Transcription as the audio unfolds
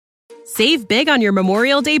Save big on your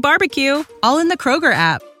Memorial Day barbecue, all in the Kroger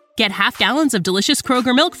app. Get half gallons of delicious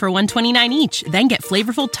Kroger milk for $1.29 each. Then get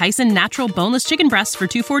flavorful Tyson natural boneless chicken breasts for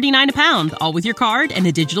 $2.49 a pound, all with your card and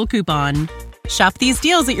a digital coupon. Shop these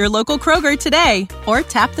deals at your local Kroger today, or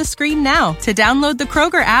tap the screen now to download the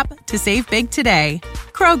Kroger app to save big today.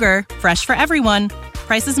 Kroger, fresh for everyone.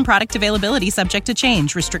 Prices and product availability subject to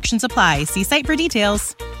change. Restrictions apply. See site for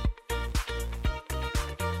details.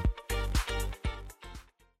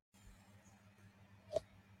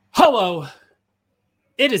 Hello,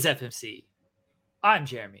 it is FMC. I'm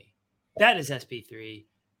Jeremy. That is SP3.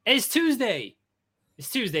 It's Tuesday.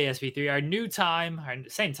 It's Tuesday, SP3. Our new time,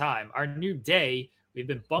 our new day. We've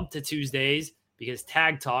been bumped to Tuesdays because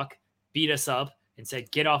Tag Talk beat us up and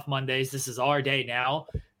said, get off Mondays. This is our day now.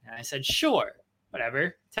 And I said, sure,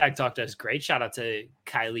 whatever. Tag Talk does great. Shout out to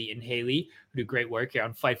Kylie and Haley, who do great work here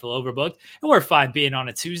on Fightful Overbooked. And we're fine being on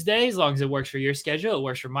a Tuesday as long as it works for your schedule. It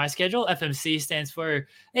works for my schedule. FMC stands for,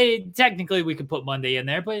 hey, technically we could put Monday in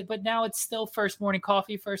there, but now it's still first morning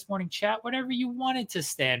coffee, first morning chat, whatever you want it to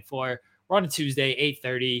stand for. We're on a Tuesday,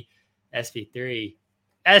 8:30, SP3.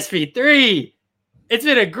 SP3! It's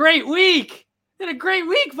been a great week. It's been a great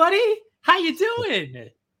week, buddy. How you doing?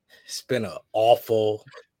 It's been an awful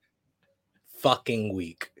fucking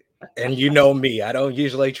week. And you know me, I don't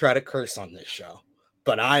usually try to curse on this show,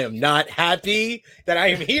 but I am not happy that I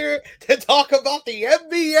am here to talk about the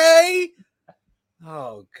NBA.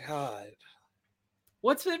 Oh God.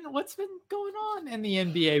 What's been going on in the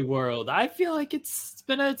NBA world? I feel like it's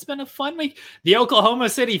been a fun week. The Oklahoma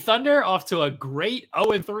City Thunder off to a great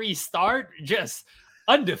 0-3 start, just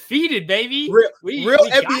undefeated, baby. Real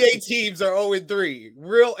NBA teams are 0-3.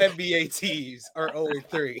 Real NBA teams are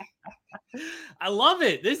 0-3. I love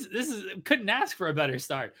it. This is couldn't ask for a better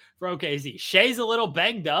start for OKC. Shea's a little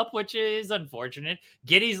banged up, which is unfortunate.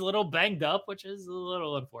 Giddy's a little banged up, which is a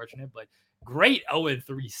little unfortunate, but great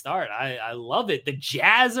 0-3 start. I love it. The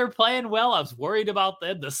Jazz are playing well. I was worried about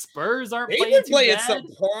them. The Spurs aren't playing too bad.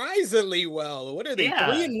 Surprisingly well. What are they?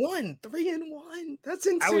 3-1. 3-1. That's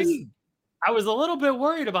insane. I was a little bit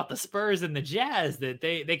worried about the Spurs and the Jazz that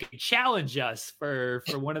they could challenge us for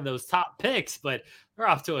one of those top picks, but we're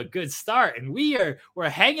off to a good start, and we're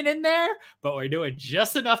hanging in there, but we're doing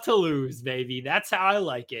just enough to lose, baby. That's how I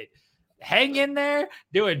like it. Hang in there,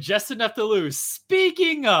 doing just enough to lose.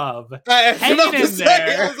 Speaking of hanging in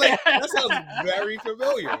there, I was like, that sounds very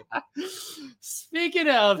familiar. Speaking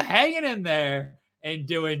of hanging in there and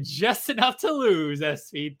doing just enough to lose,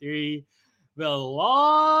 SP3. The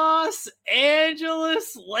Los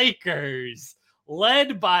Angeles Lakers,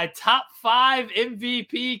 led by top 5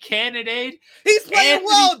 MVP candidate. He's playing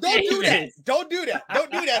well. Davis. Don't do that,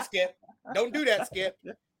 Skip. Don't do that, Skip.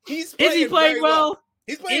 Is he playing well?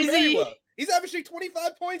 He's playing very well. He's averaging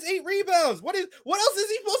 25 points, 8 rebounds. What else is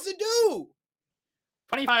he supposed to do?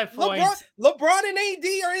 25 points. LeBron and AD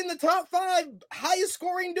are in the top 5 highest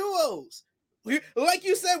scoring duos. Like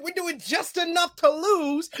you said, we're doing just enough to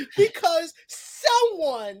lose because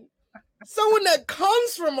someone that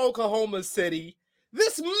comes from Oklahoma City,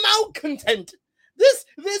 this malcontent, this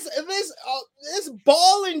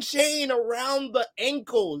ball and chain around the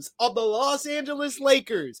ankles of the Los Angeles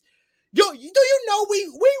Lakers. Yo, do you know we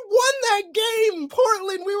won that game,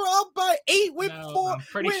 Portland? We were up by 8 with a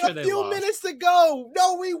few minutes to go.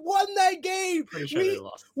 No, we won that game. They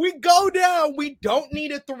lost. We go down. We don't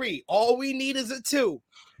need a 3. All we need is a 2.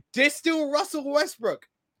 This dude, Russell Westbrook,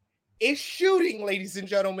 is shooting, ladies and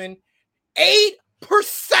gentlemen, 8%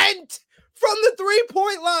 from the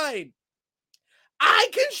 3-point line. I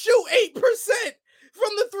can shoot 8%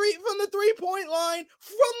 from the 3-point line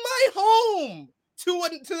from my home to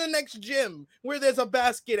the next gym where there's a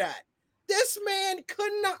basket at. This man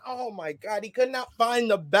could not, oh my God, he could not find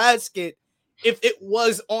the basket if it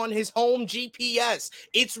was on his home GPS.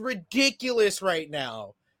 It's ridiculous right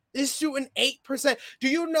now. He's shooting 8%. Do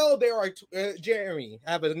you know there are, Jeremy,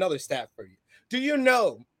 I have another stat for you. Do you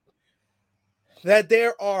know that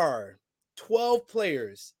there are 12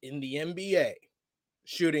 players in the NBA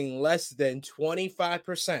shooting less than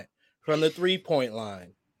 25% from the 3-point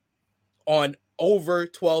line on over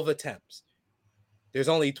 12 attempts? There's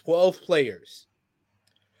only 12 players.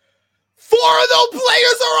 4 of those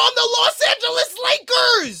players are on the Los Angeles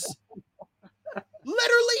Lakers.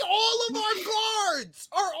 Literally all of our guards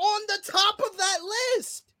are on the top of that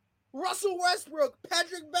list. Russell Westbrook,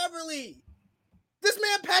 Patrick Beverley. This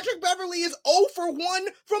man, Patrick Beverley, is 0 for 1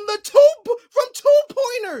 from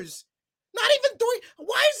 2-pointers. Not even 3.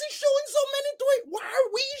 Why is he shooting so many 3? Why are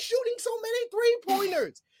we shooting so many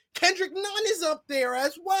 3-pointers? Kendrick Nunn is up there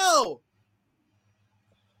as well.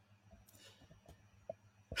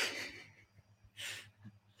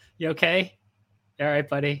 You okay? All right,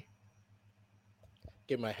 buddy.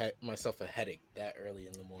 Give myself a headache that early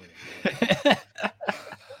in the morning.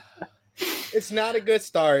 It's not a good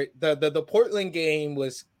start. The Portland game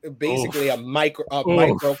was basically a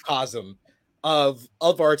microcosm of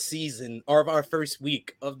our season, or of our first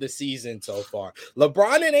week of the season so far.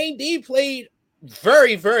 LeBron and AD played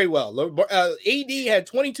very, very well. AD had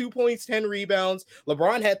 22 points, 10 rebounds.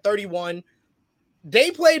 LeBron had 31.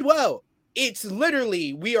 They played well. It's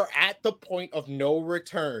literally, we are at the point of no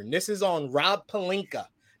return. This is on Rob Pelinka.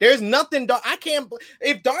 There's nothing. I can't.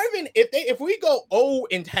 If we go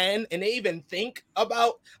 0-10 and they even think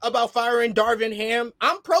about firing Darvin Ham,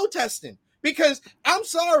 I'm protesting, because I'm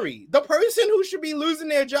sorry. The person who should be losing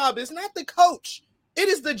their job is not the coach. It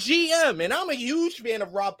is the GM, and I'm a huge fan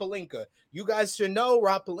of Rob Pelinka. You guys should know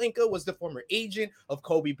Rob Pelinka was the former agent of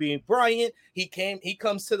Kobe Bryant. He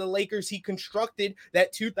comes to the Lakers. He constructed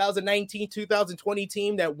that 2019-2020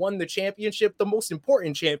 team that won the championship, the most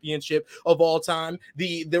important championship of all time,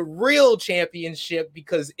 the real championship,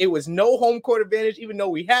 because it was no home court advantage, even though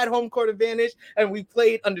we had home court advantage and we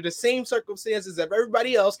played under the same circumstances as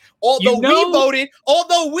everybody else. Although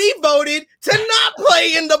we voted to not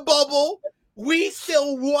play in the bubble, we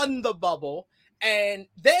still won the bubble. And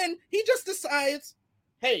then he just decides,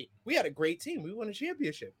 hey, we had a great team. We won a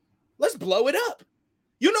championship. Let's blow it up.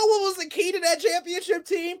 You know what was the key to that championship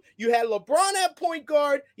team? You had LeBron at point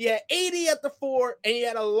guard, you had AD at the 4, and you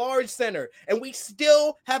had a large center. And we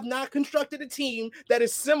still have not constructed a team that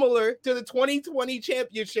is similar to the 2020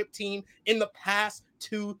 championship team in the past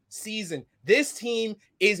 2 seasons. This team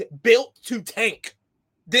is built to tank.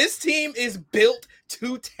 This team is built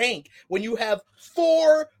to tank. When you have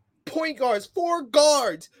 4 point guards, 4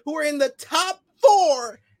 guards who are in the top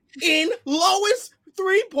 4 in lowest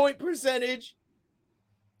 3-point percentage.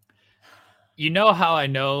 You know how I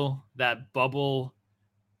know that bubble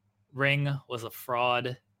ring was a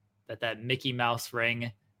fraud, that Mickey Mouse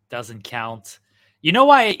ring doesn't count? You know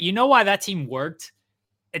why that team worked?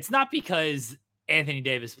 It's not because Anthony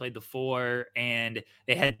Davis played the 4 and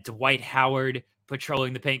they had Dwight Howard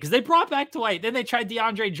patrolling the paint, because they brought back Dwight. Then they tried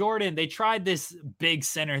DeAndre Jordan. They tried this big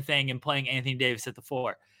center thing and playing Anthony Davis at the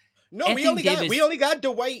 4. No, we only got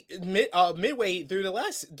Dwight midway through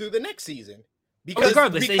the next season. Because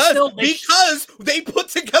they put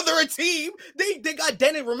together a team. They got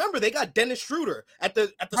Dennis. Remember, they got Dennis Schroeder at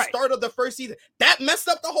the start of the first season. That messed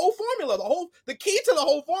up the whole formula. The key to the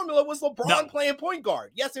whole formula was LeBron playing point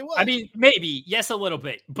guard. Yes, it was. I mean, maybe, yes, a little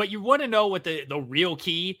bit. But you want to know what the real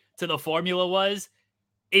key to the formula was?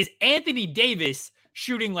 Is Anthony Davis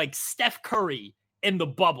shooting like Steph Curry in the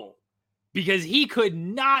bubble, because he could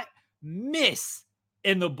not miss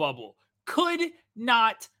in the bubble. Could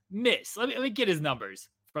not miss. Let me get his numbers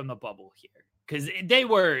from the bubble here, because they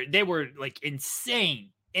were like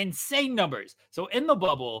insane numbers. So in the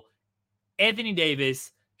bubble, Anthony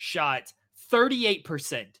Davis shot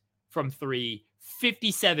 38% from 3,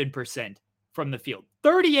 57% from the field.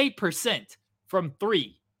 38% from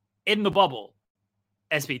 3 in the bubble.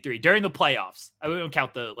 SP3 during the playoffs. I don't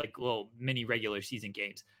count the like little mini regular season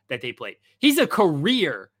games that they played. He's a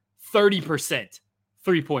career 30%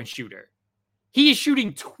 3-point shooter. He is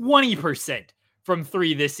shooting 20% from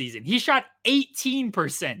 3 this season. He shot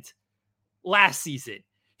 18% last season.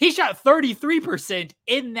 He shot 33%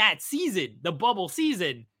 in that season, the bubble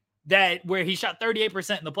season, where he shot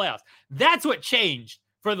 38% in the playoffs. That's what changed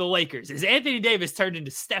for the Lakers, is Anthony Davis turned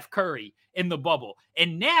into Steph Curry in the bubble.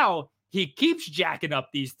 And now he keeps jacking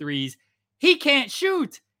up these threes. He can't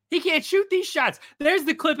shoot. He can't shoot these shots. There's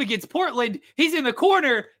the clip against Portland. He's in the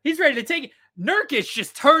corner. He's ready to take it. Nurkic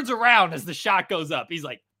just turns around as the shot goes up. He's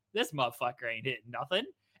like, this motherfucker ain't hitting nothing.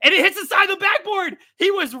 And it hits the side of the backboard.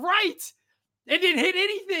 He was right. It didn't hit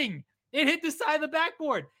anything. It hit the side of the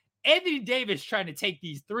backboard. Anthony Davis trying to take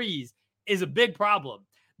these threes is a big problem.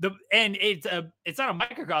 And it's not a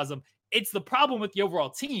microcosm. It's the problem with the overall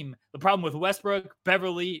team. The problem with Westbrook,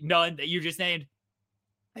 Beverly, Nunn that you just named.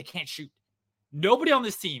 They can't shoot. Nobody on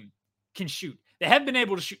this team can shoot. They haven't been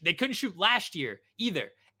able to shoot. They couldn't shoot last year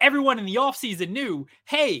either. Everyone in the offseason knew,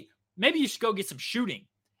 hey, maybe you should go get some shooting.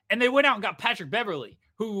 And they went out and got Patrick Beverly,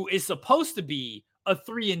 who is supposed to be a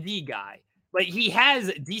 3-and-D guy. But he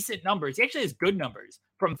has decent numbers. He actually has good numbers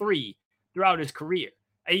from 3 throughout his career.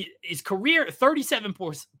 His career,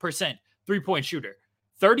 37% three-point shooter.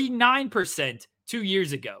 39% 2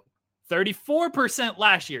 years ago. 34%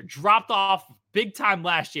 last year. Dropped off big time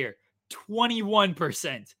last year.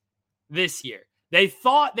 21% this year. They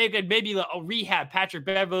thought they could maybe rehab Patrick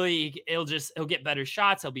Beverly. He'll get better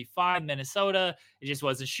shots. He'll be fine. Minnesota, it just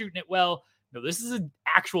wasn't shooting it well. No, this is an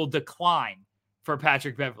actual decline for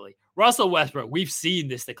Patrick Beverly. Russell Westbrook, we've seen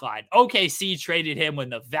this decline. OKC traded him when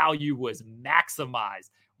the value was maximized.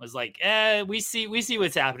 Was like, we see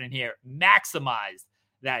what's happening here. Maximized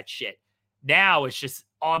that shit. Now it's just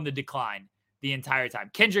on the decline the entire time.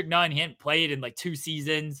 Kendrick Nunn, he hadn't played in like 2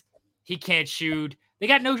 seasons. He can't shoot. They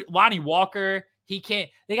got no Lonnie Walker. He can't.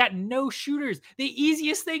 They got no shooters. The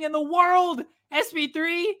easiest thing in the world,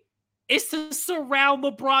 SB3, is to surround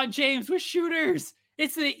LeBron James with shooters.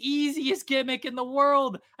 It's the easiest gimmick in the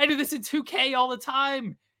world. I do this in 2K all the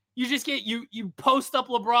time. You just get you post up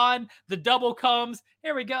LeBron, the double comes.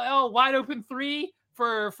 Here we go. Oh, wide open 3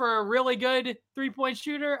 for a really good 3-point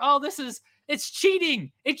shooter. Oh, it's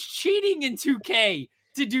cheating. It's cheating in 2K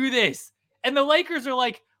to do this. And the Lakers are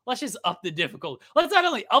like, let's just up the difficulty. Let's not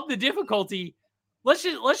only up the difficulty, let's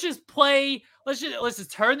just play. Let's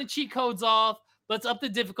just turn the cheat codes off. Let's up the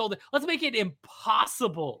difficulty. Let's make it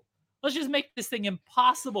impossible. Let's just make this thing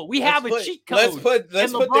impossible. We have a cheat code.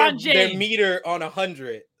 Let's put their meter on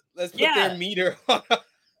 100. Let's put their meter on.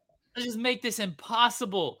 Let's just make this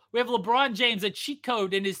impossible. We have LeBron James, a cheat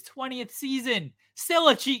code in his 20th season. Still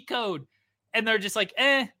a cheat code. And they're just like,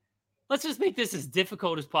 let's just make this as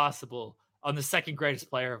difficult as possible on the second greatest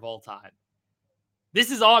player of all time.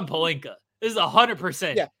 This is on Pelinka. This is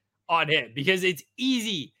 100% on him because it's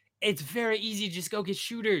easy. It's very easy to just go get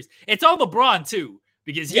shooters. It's on LeBron too.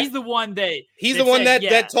 Because he's the one that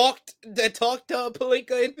talked to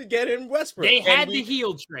Pelinka into getting Westbrook. They had the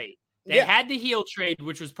heel trade. They had the heel trade,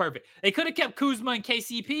 which was perfect. They could have kept Kuzma and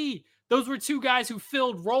KCP. Those were 2 guys who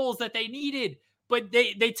filled roles that they needed. But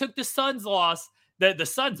they took the Suns' loss. The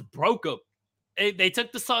Suns broke them. They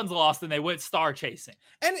took the Suns' loss and they went star chasing.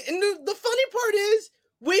 And the funny part is,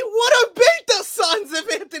 we would have beat the Suns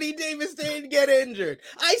if Anthony Davis didn't get injured.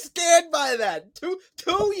 I stand by that.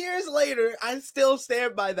 Two years later, I still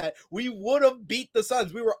stand by that. We would have beat the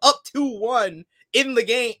Suns. We were up 2-1 in the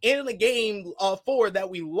game 4 that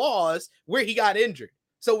we lost where he got injured.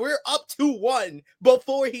 So we're up 2-1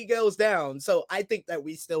 before he goes down. So I think that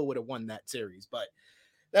we still would have won that series. But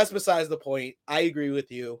that's besides the point. I agree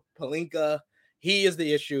with you. Pelinka, he is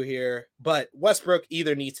the issue here. But Westbrook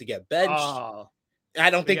either needs to get benched. I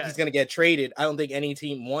don't think he's going to get traded. I don't think any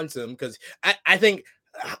team wants him because I think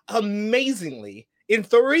amazingly in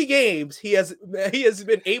 3 games he has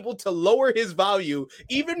been able to lower his value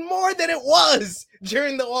even more than it was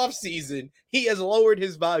during the offseason. He has lowered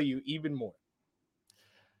his value even more.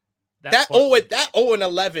 That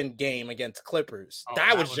 0-11 game against Clippers,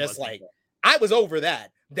 that was just like, I was over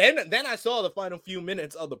that. Then I saw the final few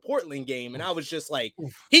minutes of the Portland game and I was just like,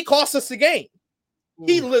 he cost us the game.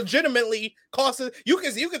 He legitimately cost us. You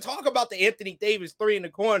can talk about the Anthony Davis 3 in the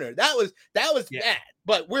corner. That was bad.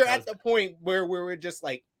 But we're at the point where we're just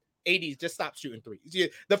like, 80s, just stop shooting threes.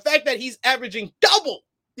 The fact that he's averaging double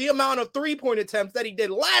the amount of 3-point attempts that he did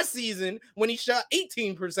last season when he shot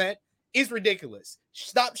 18% is ridiculous.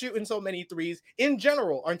 Stop shooting so many threes. In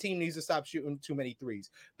general, our team needs to stop shooting too many threes.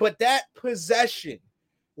 But that possession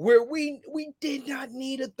where we did not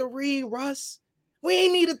need a 3, Russ. We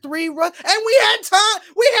ain't need a 3 run, and we had time.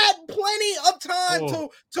 We had plenty of time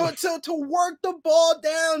to work the ball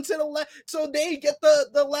down to the left, so they get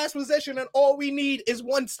the last possession, and all we need is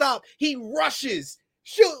 1 stop. He rushes,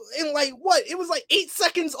 shoot in like what? It was like 8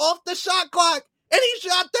 seconds off the shot clock, and he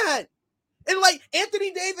shot that. And like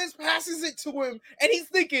Anthony Davis passes it to him, and he's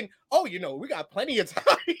thinking, "Oh, we got plenty of time."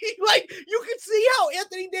 Like you can see how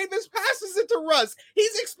Anthony Davis passes it to Russ.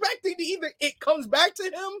 He's expecting to either it comes back to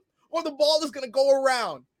him, or the ball is going to go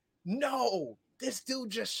around. No, this dude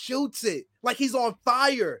just shoots it like he's on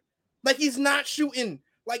fire. Like he's not shooting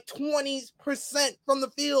like 20% from the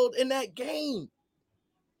field in that game.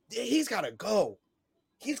 He's got to go.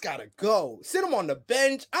 He's got to go. Sit him on the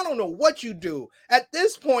bench. I don't know what you do. At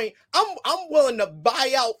this point, I'm willing to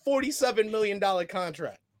buy out $47 million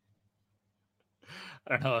contract.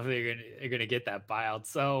 I don't know if they're gonna get that buyout.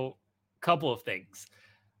 So, couple of things.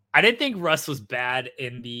 I didn't think Russ was bad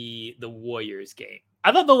in the Warriors game.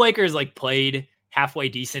 I thought the Lakers played halfway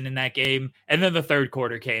decent in that game, and then the third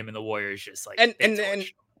quarter came and the Warriors just and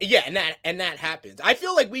that happens. I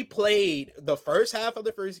feel like we played the first half of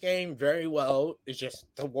the first game very well. It's just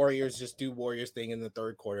the Warriors just do Warriors thing in the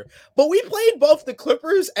third quarter. But we played both the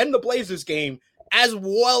Clippers and the Blazers game as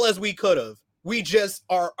well as we could have. We just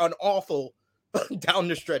are an awful down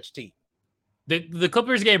the stretch team. The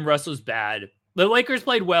Clippers game, Russ was bad. The Lakers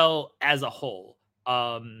played well as a whole.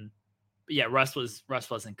 Russ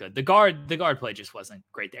wasn't good. The guard play just wasn't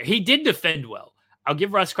great there. He did defend well. I'll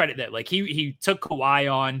give Russ credit that he took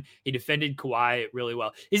Kawhi on. He defended Kawhi really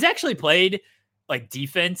well. He's actually played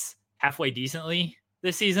defense halfway decently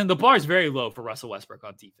this season. The bar is very low for Russell Westbrook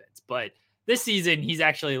on defense, but this season he's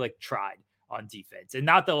actually like tried on defense, and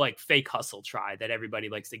not the like fake hustle try that everybody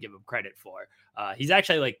likes to give him credit for. He's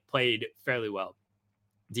actually like played fairly well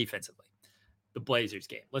defensively. The Blazers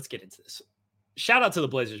game. Let's get into this. Shout out to the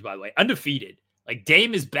Blazers, by the way. Undefeated. Like,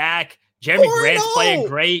 Dame is back. Jeremy Grant's playing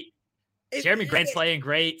great. Jeremy Grant's playing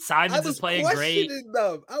great. Simons is playing great.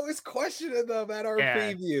 I was questioning them at our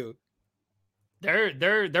preview.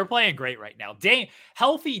 They're playing great right now.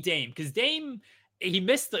 Healthy Dame, because Dame, he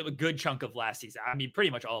missed a good chunk of last season. I mean,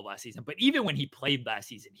 pretty much all of last season. But even when he played last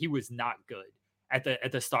season, he was not good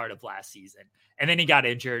at the start of last season. And then he got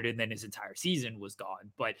injured, and then his entire season was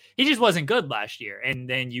gone. But he just wasn't good last year. And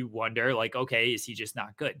then you wonder, like, okay, is he just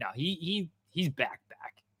not good? Now he's back,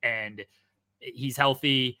 and he's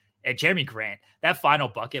healthy. And Jeremy Grant, that final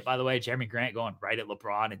bucket, by the way, Jeremy Grant going right at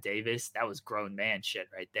LeBron and Davis, that was grown man shit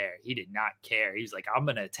right there. He did not care. He was like, I'm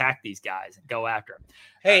going to attack these guys and go after them.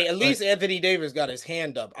 Hey, at least Anthony Davis got his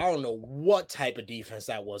hand up. I don't know what type of defense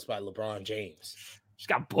that was by LeBron James. Just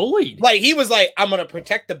got bullied. Like, he was like, I'm going to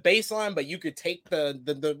protect the baseline, but you could take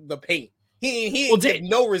the paint. He did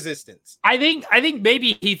no resistance. I think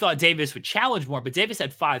maybe he thought Davis would challenge more, but Davis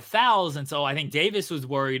had 5 fouls, and so I think Davis was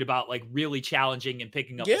worried about like really challenging and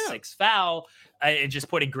picking up a 6th foul and just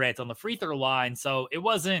putting Grant on the free throw line. So it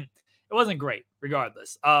wasn't great,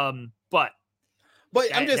 regardless. But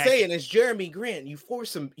I'm just saying, it's Jeremy Grant. You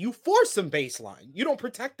force him baseline. You don't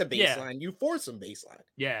protect the baseline. You force him baseline.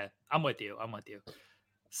 Yeah, I'm with you.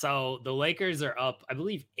 So the Lakers are up, I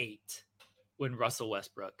believe, 8 when Russell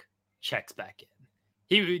Westbrook checks back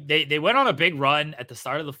in. They went on a big run at the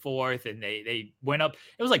start of the 4th, and they went up.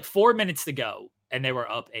 It was like 4 minutes to go, and they were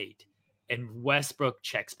up 8. And Westbrook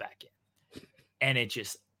checks back in, and it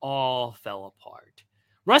just all fell apart.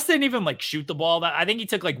 Russ didn't even like shoot the ball. I think he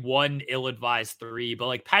took like one ill-advised 3, but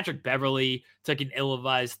like Patrick Beverly took an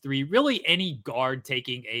ill-advised 3. Really, any guard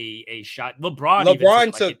taking a shot.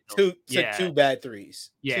 LeBron took two bad 3s.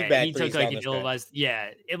 Yeah, he took like an ill-advised.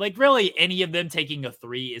 Yeah, like really any of them taking a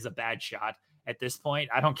 3 is a bad shot at this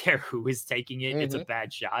point. I don't care who is taking it; it's a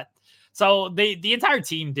bad shot. So the entire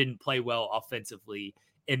team didn't play well offensively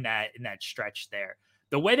in that stretch there.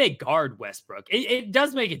 The way they guard Westbrook, it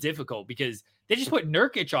does make it difficult because they just put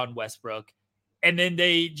Nurkic on Westbrook, and then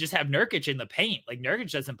they just have Nurkic in the paint. Like,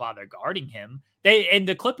 Nurkic doesn't bother guarding him. And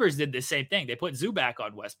the Clippers did the same thing. They put Zubac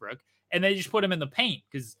on Westbrook, and they just put him in the paint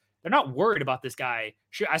because they're not worried about this guy.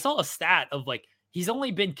 Sure, I saw a stat of like he's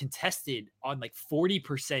only been contested on like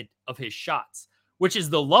 40% of his shots, which is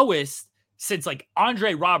the lowest since like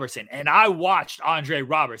Andre Robertson. And I watched Andre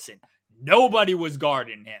Robertson. Nobody was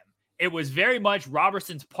guarding him. It was very much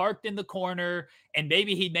Robertson's parked in the corner, and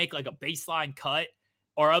maybe he'd make like a baseline cut,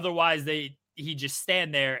 or otherwise he'd just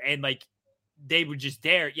stand there and like they would just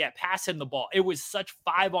pass him the ball. It was such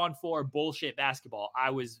 5-on-4 bullshit basketball. I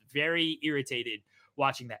was very irritated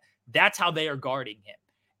watching that. That's how they are guarding him.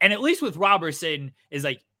 And at least with Robertson is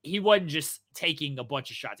like, he wasn't just taking a bunch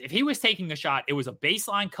of shots. If he was taking a shot, it was a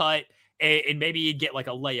baseline cut, and maybe he'd get like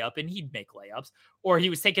a layup and he'd make layups, or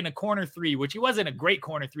he was taking a corner 3, which he wasn't a great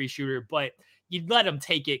corner 3 shooter, but you'd let him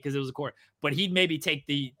take it because it was a corner, but he'd maybe take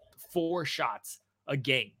the 4 shots a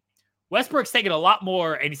game. Westbrook's taking a lot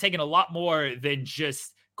more, and he's taking a lot more than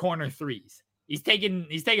just corner 3s. He's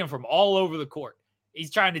taking from all over the court.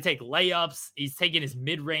 He's trying to take layups. He's taking his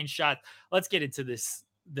mid-range shot. Let's get into this,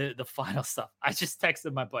 the final stuff. I just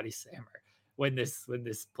texted my buddy Sammer when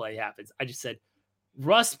this play happens. I just said,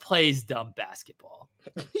 Russ plays dumb basketball.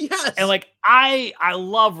 Yes. And like, I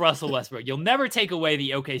love Russell Westbrook. You'll never take away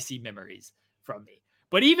the OKC memories from me.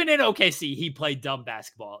 But even in OKC, he played dumb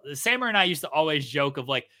basketball. Sammer and I used to always joke of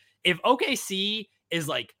like, if OKC is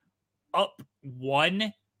like up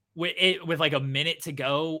 1 with like a minute to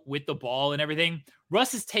go with the ball and everything,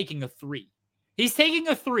 Russ is taking a 3. He's taking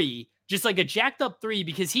a 3, just like a jacked up 3,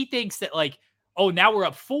 because he thinks that like, oh, now we're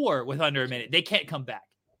up 4 with under a minute. They can't come back.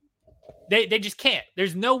 They just can't.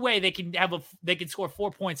 There's no way they can score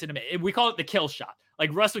 4 points in a minute. We call it the kill shot.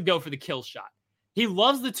 Like, Russ would go for the kill shot. He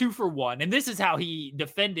loves the 2 for 1, and this is how he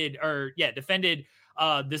defended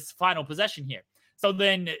this final possession here. So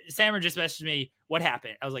then Sammer just messaged me, what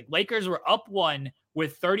happened? I was like, Lakers were up 1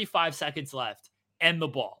 with 35 seconds left and the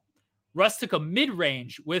ball. Russ took a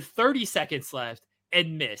mid-range with 30 seconds left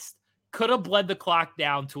and missed. Could have bled the clock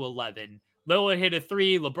down to 11. Lillard hit a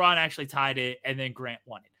 3. LeBron actually tied it, and then Grant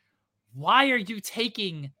won it. Why are you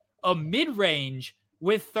taking a mid-range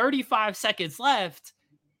with 35 seconds left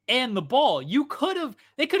and the ball?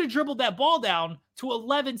 They could have dribbled that ball down to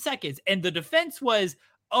 11 seconds. And the defense was,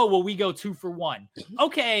 oh, well, we go 2 for 1.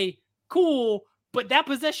 Okay, cool. But that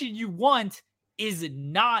possession you want is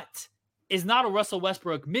not a Russell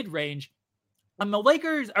Westbrook mid-range. And the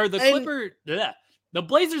Lakers or the the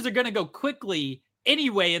Blazers are going to go quickly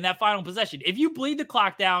anyway in that final possession. If you bleed the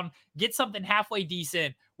clock down, get something halfway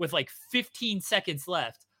decent with like 15 seconds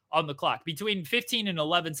left on the clock, between 15 and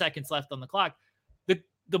 11 seconds left on the clock,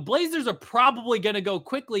 the Blazers are probably going to go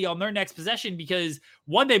quickly on their next possession because,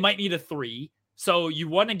 one, they might need a three. So you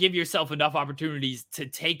want to give yourself enough opportunities to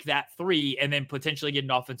take that three and then potentially get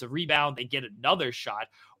an offensive rebound and get another shot.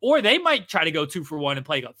 Or they might try to go 2 for 1 and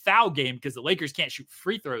play a foul game because the Lakers can't shoot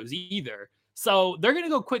free throws either. So they're going to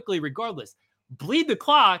go quickly regardless. Bleed the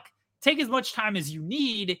clock, take as much time as you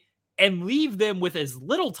need, and leave them with as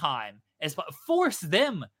little time as force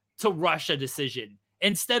them to rush a decision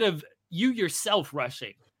instead of you yourself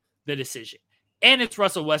rushing the decision. And it's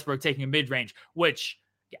Russell Westbrook taking a mid-range, which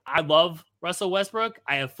I love Russell Westbrook.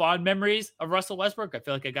 I have fond memories of Russell Westbrook. I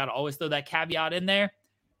feel like I got to always throw that caveat in there.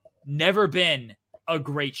 Never been a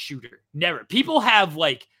great shooter. Never. People have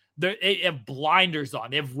they have blinders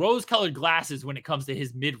on. They have rose-colored glasses when it comes to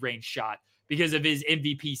his mid-range shot because of his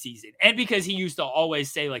MVP season. And because he used to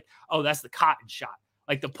always say oh, that's the cotton shot.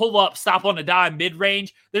 Like the pull up, stop on a dime, mid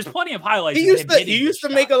range. There's plenty of highlights. He used to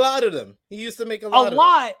make a lot of them. He used to make a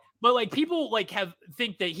lot. But people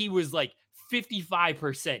think that he was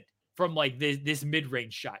 55% from this mid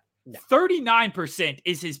range shot. No. 39%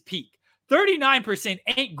 is his peak. 39%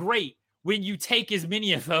 ain't great when you take as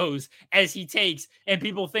many of those as he takes, and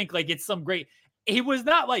people think it's some great. He was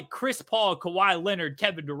not like Chris Paul, Kawhi Leonard,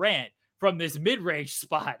 Kevin Durant from this mid range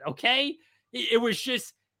spot. Okay, it was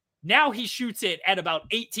just. Now he shoots it at about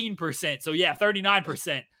 18%. So,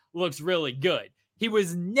 39% looks really good. He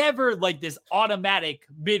was never this automatic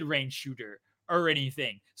mid-range shooter or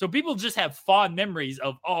anything. So people just have fond memories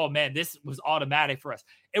of, oh, man, this was automatic for us.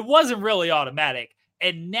 It wasn't really automatic.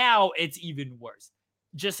 And now it's even worse.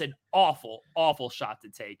 Just an awful, awful shot to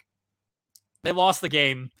take. They lost the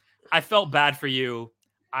game. I felt bad for you.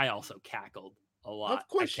 I also cackled a lot. Of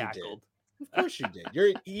course you did. Of course you did.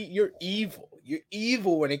 You're evil. You're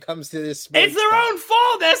evil when it comes to this. It's their own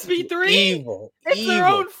fault, SP3. Evil. It's their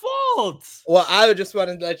own fault. Well, I just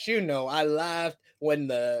wanted to let you know I laughed when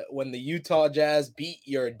the Utah Jazz beat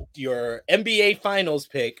your NBA Finals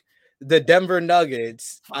pick, the Denver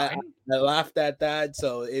Nuggets. I laughed at that,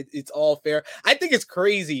 so it's all fair. I think it's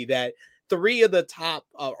crazy that three of the top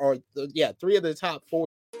 4.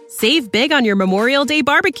 Save big on your Memorial Day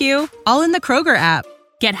barbecue, all in the Kroger app.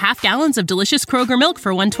 Get half gallons of delicious Kroger milk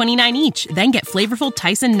for $1.29 each. Then get flavorful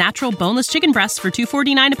Tyson natural boneless chicken breasts for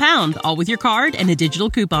 $2.49 a pound, all with your card and a digital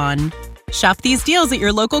coupon. Shop these deals at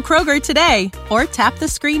your local Kroger today, or tap the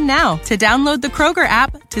screen now to download the Kroger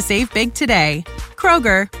app to save big today.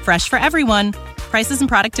 Kroger, fresh for everyone. Prices and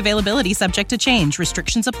product availability subject to change.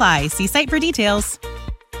 Restrictions apply. See site for details.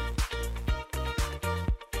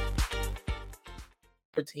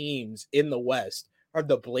 Teams in the West are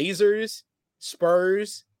the Blazers,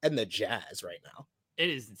 Spurs, and the Jazz right now.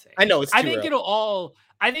 It is insane. I know it's. I think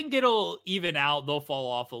it'll even out. They'll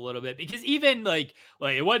fall off a little bit because even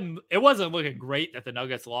it wasn't looking great that the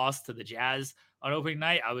Nuggets lost to the Jazz on opening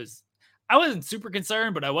night. I wasn't super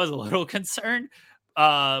concerned, but I was a little concerned.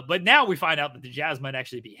 But now we find out that the Jazz might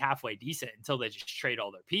actually be halfway decent until they just trade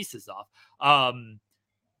all their pieces off.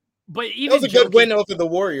 But even it was a good win over the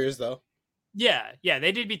Warriors, though. Yeah,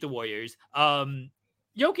 they did beat the Warriors.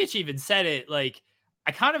 Jokic even said it,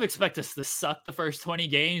 I kind of expect us to suck the first 20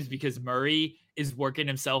 games because Murray is working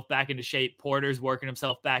himself back into shape. Porter's working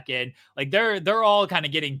himself back in. They're all kind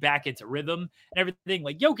of getting back into rhythm and everything.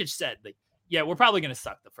 Jokic said, we're probably going to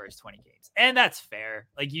suck the first 20 games. And that's fair.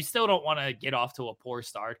 You still don't want to get off to a poor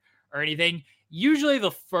start or anything. Usually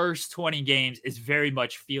the first 20 games is very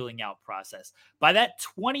much feeling out process. By that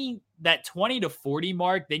 20 to 40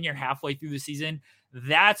 mark, then you're halfway through the season.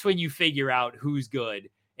 That's when you figure out who's good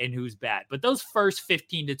and who's bad. But those first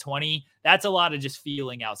 15 to 20, that's a lot of just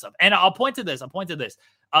feeling out stuff. And I'll point to this. The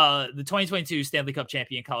 2022 Stanley Cup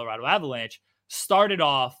champion Colorado Avalanche started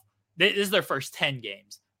off, this is their first 10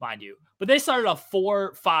 games, mind you, but they started off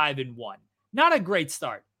 4-5-1. Not a great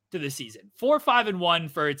start to the season. 4-5-1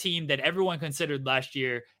 for a team that everyone considered last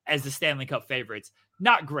year as the Stanley Cup favorites.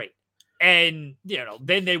 Not great. And,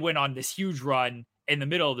 then they went on this huge run in the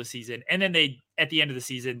middle of the season. And then at the end of the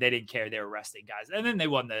season, they didn't care. They were resting guys. And then they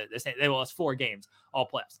won they lost 4 games, all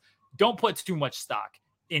playoffs. Don't put too much stock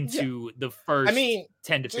into the first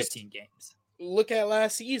 10 to 15 games. Look at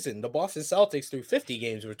last season. The Boston Celtics through 50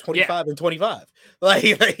 games were 25-25.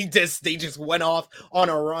 They just went off on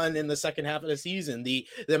a run in the second half of the season. The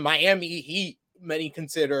Miami Heat, many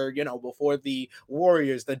consider, before the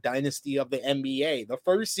Warriors, the dynasty of the NBA. The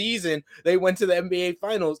first season they went to the NBA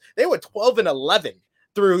Finals, they were 12-11.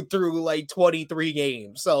 through like 23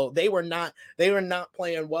 games. So they were not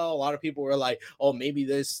playing well. A lot of people were like, oh, maybe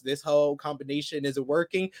this whole combination isn't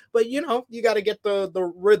working. But you got to get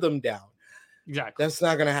the rhythm down. Exactly. That's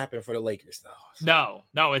not gonna happen for the Lakers, though. So.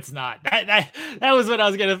 No, it's not. That was what I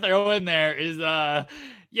was gonna throw in there. Is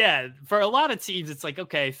yeah, for a lot of teams, it's like,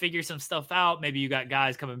 okay, figure some stuff out. Maybe you got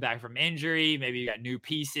guys coming back from injury. Maybe you got new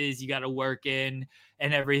pieces you got to work in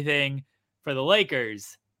and everything. For the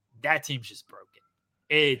Lakers, that team's just broken.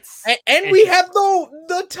 We have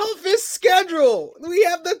the toughest schedule. We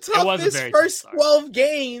have the toughest first 12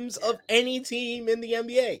 games of any team in the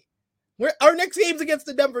NBA. Our next game's against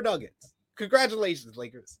the Denver Nuggets. Congratulations,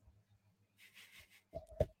 Lakers.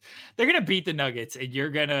 They're gonna beat the Nuggets, and you're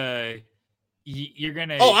gonna. You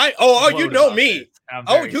know me.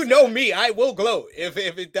 Know me. I will gloat if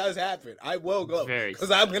it does happen. I will gloat because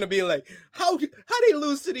I'm gonna be like, how they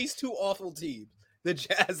lose to these two awful teams, the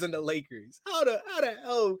Jazz and the Lakers? How the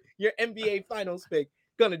hell your NBA Finals pick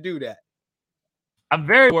gonna do that? I'm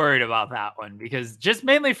very worried about that one because just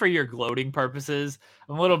mainly for your gloating purposes,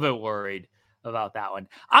 I'm a little bit worried about that one.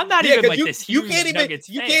 I'm not even like this huge Nuggets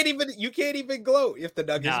fan. You can't even gloat if the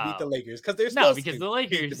Nuggets beat the Lakers because there's because the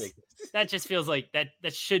Lakers that just feels like that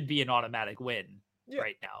should be an automatic win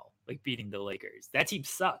right now. Like beating the Lakers. That team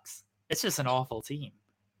sucks. It's just an awful team.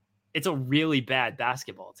 It's a really bad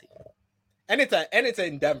basketball team. And it's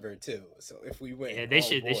in Denver too. So if we win, they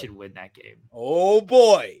should win that game. Oh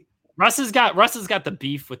boy. Russ has got the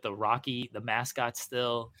beef with the mascot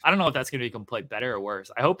still. I don't know if that's going to become play better or worse.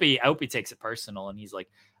 I hope he takes it personal and he's like,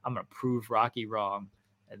 I'm going to prove Rocky wrong.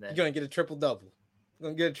 And then you're going to get a triple-double. You're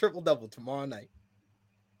going to get a triple-double tomorrow night.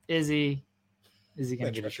 Is he going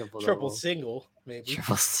to get a triple-double? Triple single, maybe.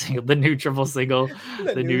 Triple single. The new triple single.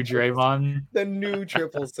 the new Draymond. The new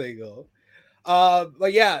triple single.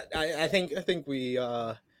 But yeah, I think we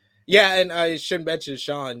yeah, and I should mention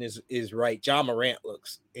Sean is right. Ja Morant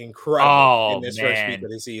looks incredible in this first week of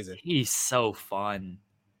the season. He's so fun.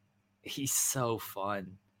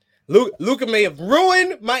 Luka may have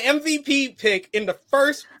ruined my MVP pick in the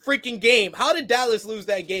first freaking game. How did Dallas lose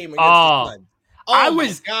that game against the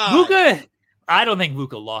Suns? Luka. I don't think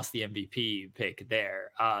Luka lost the MVP pick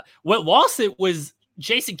there. What lost it was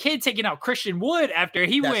Jason Kidd taking out Christian Wood after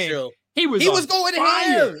he went. True. He was going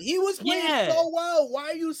ham. He was playing so well. Why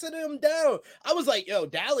are you sitting him down? I was like, yo,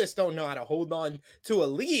 Dallas don't know how to hold on to a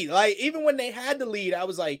lead. Like, even when they had the lead, I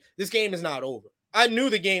was like, this game is not over. I knew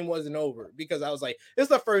the game wasn't over because I was like, it's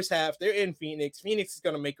the first half. They're in Phoenix. Phoenix is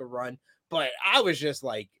going to make a run. But I was just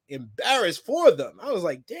like embarrassed for them. I was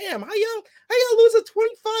like, damn, how y'all lose a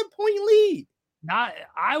 25-point lead?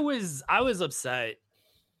 I was upset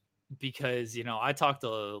because, I talked a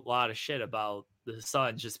lot of shit about the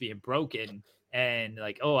Suns just being broken and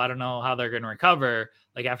like, oh, I don't know how they're going to recover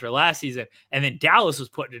like after last season. And then Dallas was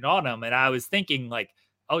putting it on them. And I was thinking like,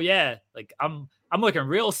 oh yeah, like I'm looking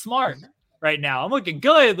real smart right now. I'm looking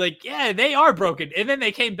good. Like, yeah, they are broken. And then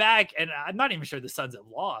they came back and I'm not even sure the Suns have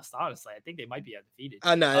lost. Honestly, I think they might be undefeated.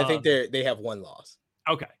 No, I think they have one loss.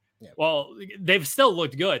 Okay. Yeah. Well, they've still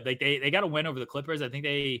looked good. Like they got a win over the Clippers. I think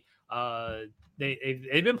they've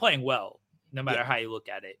been playing well, no matter how you look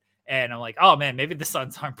at it. And I'm like, oh man, maybe the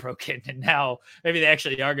Suns aren't broken, and now maybe they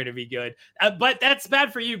actually are going to be good. But that's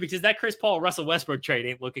bad for you because that Chris Paul Russell Westbrook trade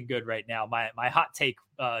ain't looking good right now. My hot take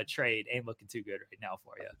trade ain't looking too good right now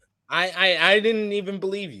for you. I didn't even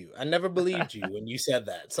believe you. I never believed you when you said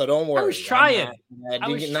that. So don't worry. I was trying.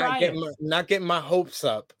 Not getting my hopes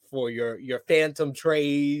up for your phantom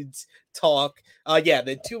trades talk. Yeah,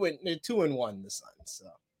 they're 2-1 the Suns. So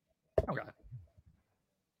okay.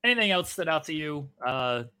 Anything else stood out to you?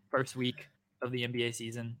 First week of the NBA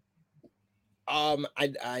season.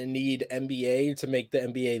 I need NBA to make the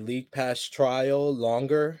NBA League Pass trial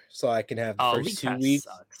longer so I can have the first 2 weeks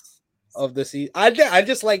of the season. I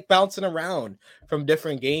just like bouncing around from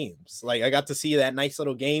different games. Like I got to see that nice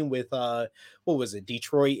little game with what was it,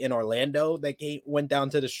 Detroit and Orlando. That game went down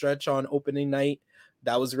to the stretch on opening night.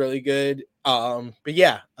 That was really good. But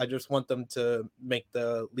yeah, I just want them to make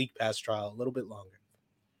the League Pass trial a little bit longer.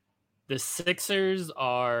 The Sixers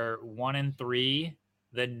are 1-3.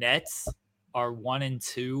 The Nets are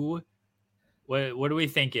 1-2. What are we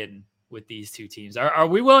thinking with these two teams? Are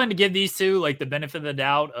we willing to give these two like the benefit of the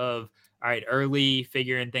doubt of all right, early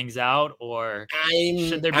figuring things out, or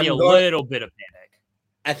should there be a little bit of panic?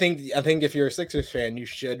 I think if you're a Sixers fan, you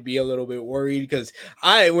should be a little bit worried because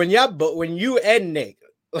when you and Nick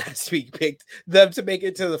last week picked them to make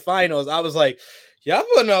it to the finals, I was like, y'all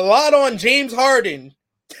putting a lot on James Harden.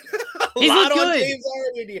 He's looked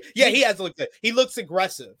good. Yeah, he has looked good. He looks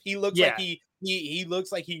aggressive. He looks like He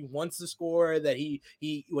looks like he wants to score, that he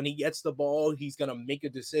when he gets the ball, he's gonna make a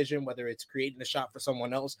decision, whether it's creating a shot for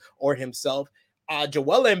someone else or himself.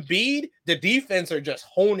 Joel Embiid, the defense are just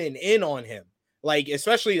honing in on him. Like,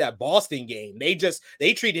 especially that Boston game.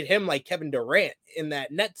 They treated him like Kevin Durant in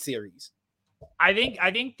that Nets series. I think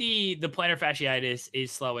the plantar fasciitis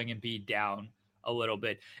is slowing Embiid down a little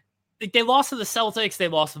bit. Like, they lost to the Celtics, they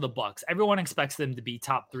lost to the Bucks. Everyone expects them to be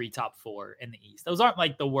top 3, top 4 in the East. Those aren't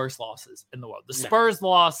like the worst losses in the world. The Spurs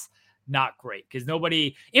loss, not great, because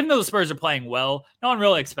nobody, even though the Spurs are playing well, no one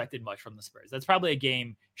really expected much from the Spurs. That's probably a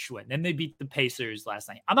game should win. Then they beat the Pacers last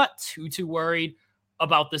night. I'm not too worried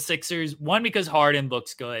about the Sixers. One, because Harden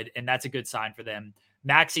looks good, and that's a good sign for them.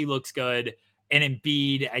 Maxey looks good, and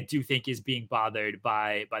Embiid, I do think, is being bothered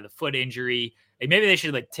by the foot injury. Like, maybe they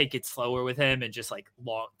should like take it slower with him and just like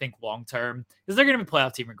think long term, because they're going to be a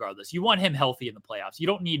playoff team regardless. You want him healthy in the playoffs. You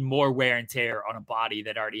don't need more wear and tear on a body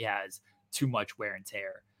that already has too much wear and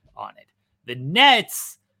tear on it. The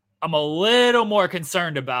Nets, I'm a little more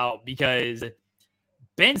concerned about, because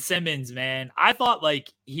Ben Simmons, man, I thought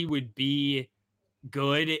like he would be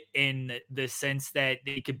good in the sense that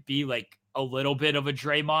they could be like a little bit of a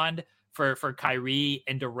Draymond for Kyrie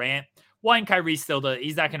and Durant. One, Kyrie still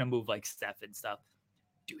he's not going to move like Steph and stuff.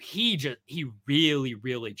 Dude, he really,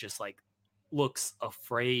 really just like looks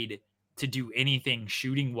afraid to do anything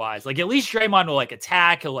shooting wise. Like, at least Draymond will like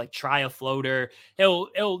attack. He'll like try a floater.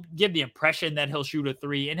 He'll give the impression that he'll shoot a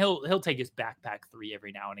 3, and he'll take his backpack 3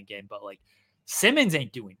 every now and again. But like, Simmons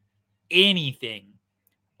ain't doing anything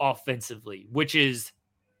offensively, which is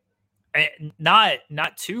not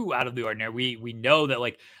too out of the ordinary. We know that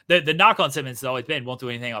like the knock on Simmons has always been won't do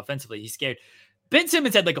anything offensively. He's scared. Ben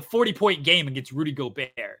Simmons had like a 40-point game against Rudy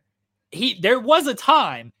Gobert. There was a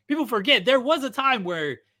time, people forget, there was a time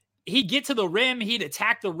where he'd get to the rim, he'd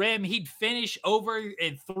attack the rim, he'd finish over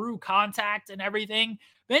and through contact and everything.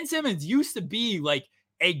 Ben Simmons used to be like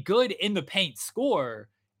a good in the paint scorer,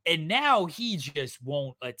 and now he just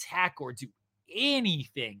won't attack or do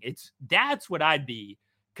anything. That's what I'd be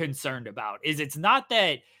concerned about. It's not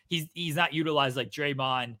that he's not utilized like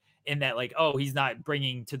Draymond, in that like, oh, he's not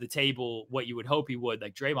bringing to the table what you would hope he would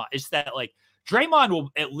like Draymond. It's that like Draymond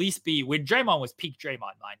will at least be, when Draymond was peak Draymond,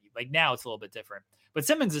 mind you, like now it's a little bit different, but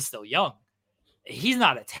Simmons is still young. He's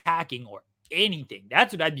not attacking or anything.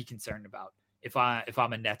 That's what I'd be concerned about if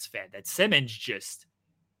I'm a Nets fan, that Simmons just,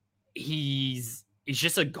 he's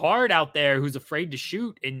just a guard out there who's afraid to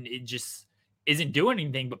shoot, and it just isn't doing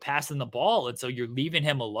anything but passing the ball. And so you're leaving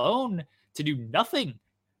him alone to do nothing.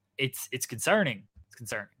 It's concerning. It's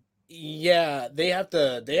concerning. Yeah, they have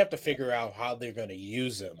to figure out how they're going to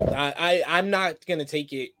use him. I'm not going to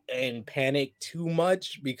take it and panic too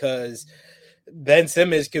much, because Ben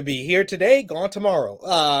Simmons could be here today, gone tomorrow.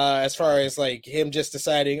 As far as like him just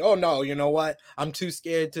deciding, oh no, you know what? I'm too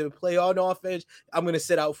scared to play on offense. I'm going to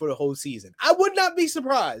sit out for the whole season. I would not be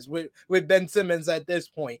surprised with Ben Simmons at this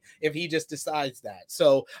point if he just decides that.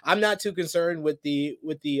 So I'm not too concerned with the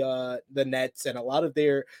Nets, and a lot of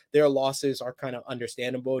their losses are kind of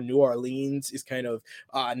understandable. New Orleans is kind of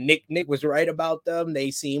Nick was right about them.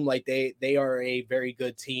 They seem like they are a very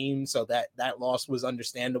good team, so that loss was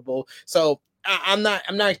understandable. So I'm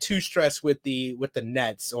not too stressed with the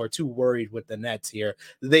Nets, or too worried with the Nets here.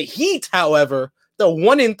 The Heat, however, the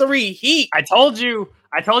 1-3 Heat. I told you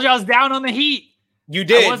I was down on the Heat. You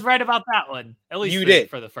did. I was right about that one. At least you did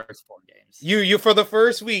for the first 4 games. You for the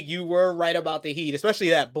first week, you were right about the Heat,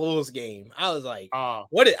 especially that Bulls game. I was like,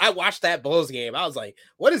 I watched that Bulls game. I was like,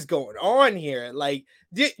 what is going on here? Like,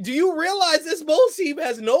 do you realize this Bulls team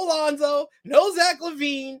has no Lonzo, no Zach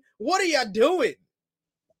LaVine? What are y'all doing?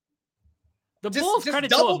 The Bulls,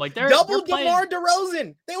 credit to them, like they're playing... DeMar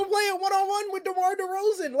DeRozan. They were playing 1-on-1 with DeMar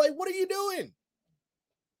DeRozan. Like, what are you doing?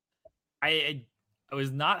 I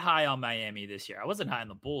was not high on Miami this year. I wasn't high on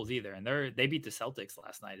the Bulls either, and they beat the Celtics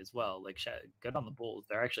last night as well. Like, good on the Bulls.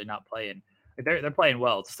 They're actually not playing. They're playing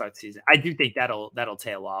well to start the season. I do think that'll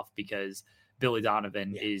tail off, because Billy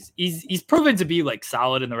Donovan he's proven to be like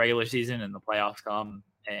solid in the regular season, and the playoffs come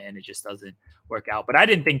and it just doesn't work out. But I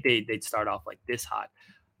didn't think they'd start off like this hot.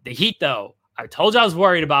 The Heat, though, I told you I was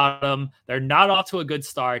worried about them. They're not off to a good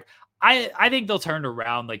start. I think they'll turn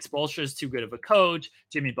around. Like, Spoelstra's too good of a coach.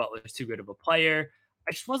 Jimmy Butler's too good of a player.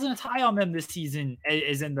 I just wasn't as high on them this season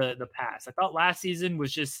as in the past. I thought last season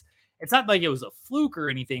was just, it's not like it was a fluke or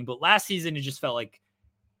anything, but last season it just felt like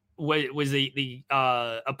was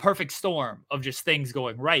a perfect storm of just things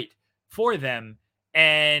going right for them.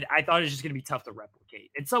 And I thought it was just going to be tough to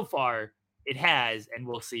replicate. And so far it has, and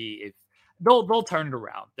we'll see if they'll turn it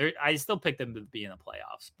around. I still pick them to be in the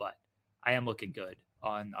playoffs, but I am looking good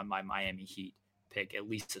on my Miami Heat pick at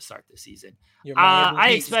least to start the season. Your I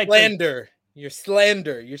expect slander. You're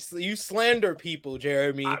slander. You slander people,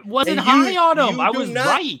 Jeremy. I wasn't high on them. I was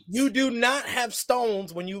right. You do not have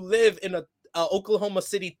stones when you live in a Oklahoma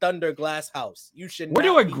City Thunder glass house. You should. We're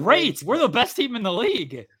doing great. We're the best team in the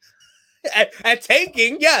league at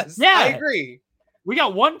tanking. Yes, yeah, I agree. We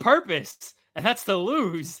got one purpose, and that's to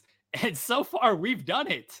lose. And so far, we've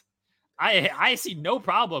done it. I see no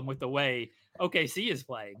problem with the way OKC is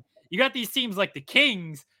playing. You got these teams like the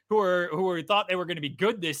Kings who thought they were going to be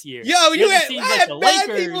good this year. Yo, I had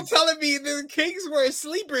mad people telling me the Kings were a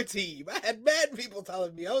sleeper team. I had mad people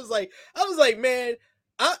telling me. I was like, man,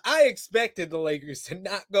 I expected the Lakers to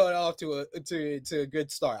not go off to a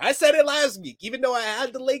good start. I said it last week. Even though I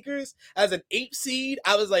had the Lakers as an 8 seed,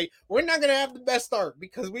 I was like, we're not gonna have the best start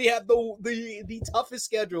because we have the toughest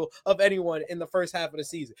schedule of anyone in the first half of the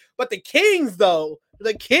season. But the Kings, they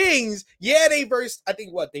versed,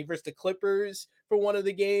 they versed the Clippers for one of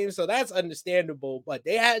the games, so that's understandable. But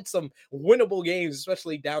they had some winnable games,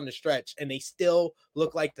 especially down the stretch, and they still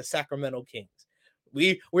look like the Sacramento Kings.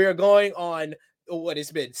 We are going on what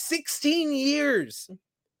it's been 16 years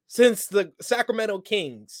since the Sacramento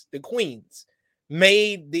Kings, the Queens,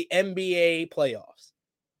 made the NBA playoffs.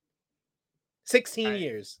 16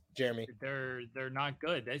 years, Jeremy. They're not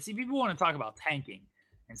good. See, people want to talk about tanking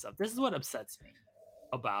and stuff. This is what upsets me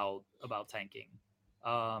about tanking.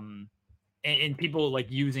 And people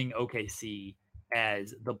like using OKC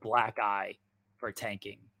as the black eye for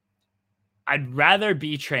tanking. I'd rather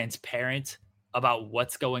be transparent about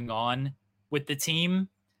what's going on with the team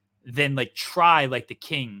than like try like the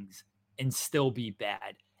Kings and still be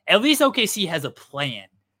bad. At least OKC has a plan.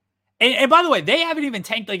 And by the way, they haven't even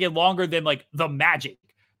tanked like it longer than like the Magic.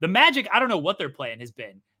 The Magic, I don't know what their plan has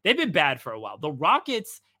been. They've been bad for a while. The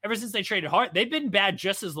Rockets, ever since they traded Hart, they've been bad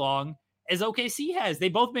just as long as OKC has. They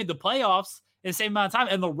both made the playoffs in the same amount of time.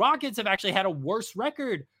 And the Rockets have actually had a worse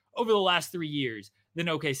record over the last 3 years than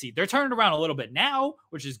OKC. They're turning around a little bit now,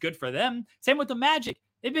 which is good for them. Same with the Magic.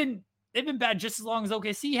 They've been bad just as long as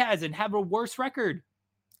OKC has and have a worse record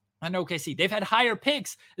than OKC. They've had higher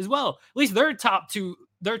picks as well. At least their top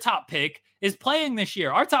pick is playing this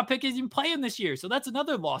year. Our top pick isn't even playing this year. So that's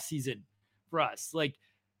another lost season for us. Like,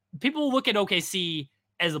 people look at OKC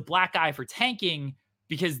as a black eye for tanking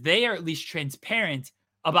because they are at least transparent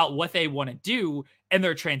about what they want to do. And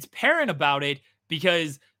they're transparent about it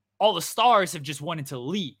because all the stars have just wanted to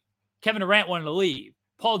leave. Kevin Durant wanted to leave.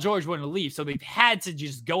 Paul George wanted to leave. So they've had to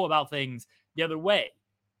just go about things the other way.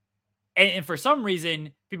 And for some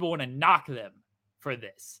reason, people want to knock them for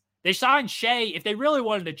this. They signed Shea. If they really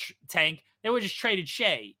wanted to tank, they would just traded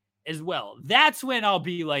Shea as well. That's when I'll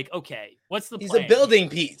be like, okay, what's the plan? He's a building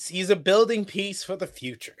piece. He's a building piece for the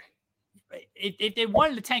future. If they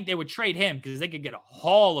wanted to tank, they would trade him because they could get a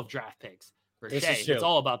haul of draft picks for Shea. It's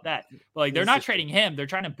all about that. But like, they're not trading him. They're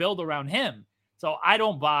trying to build around him. So I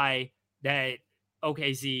don't buy that.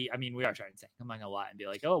 OKC, I mean, we are trying to tank. I'm not gonna lie and be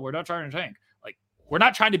like, oh, we're not trying to tank. Like, we're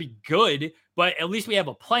not trying to be good, but at least we have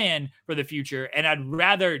a plan for the future. And I'd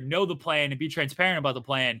rather know the plan and be transparent about the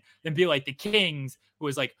plan than be like the Kings, who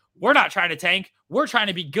is like, we're not trying to tank, we're trying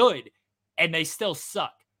to be good, and they still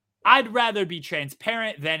suck. I'd rather be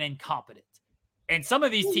transparent than incompetent. And some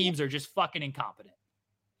of these teams are just fucking incompetent.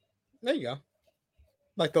 There you go.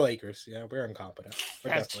 Like the Lakers. Yeah, we're incompetent.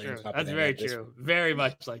 That's true. That's very true. Very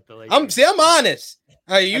much like the Lakers. I'm honest.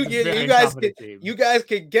 You guys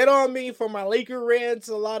could get on me for my Laker rants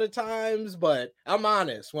a lot of times, but I'm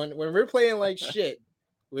honest. When we're playing like shit,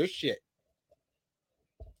 we're shit.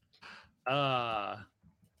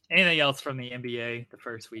 Anything else from the NBA, the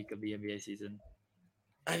first week of the NBA season?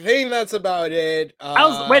 I think that's about it.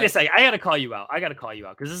 Wait a second. I got to call you out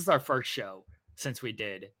because this is our first show since we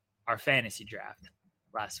did our fantasy draft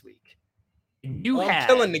last week. I'm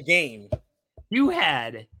killing the game. You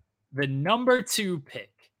had the number 2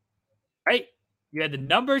 pick, right? You had the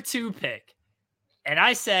number 2 pick. And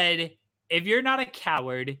I said, if you're not a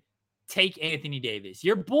coward, take Anthony Davis.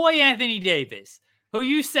 Your boy Anthony Davis, who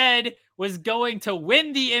you said was going to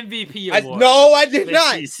win the MVP award. No, I did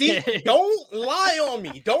not. See, don't lie on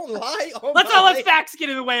me. Don't lie on Let's not let facts get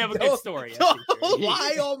in the way of a good story. Don't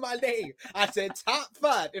lie on my name. I said top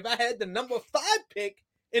 5. If I had the number 5 pick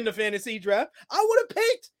in the fantasy draft, I would have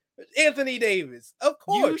picked Anthony Davis. Of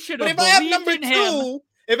course. But if I have number 2,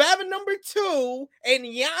 if I have a number 2 and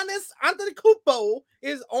Giannis Antetokounmpo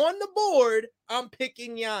is on the board, I'm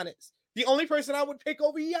picking Giannis. The only person I would pick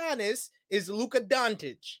over Giannis is Luka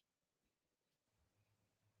Doncic.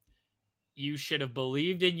 You should have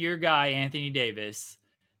believed in your guy, Anthony Davis,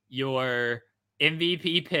 your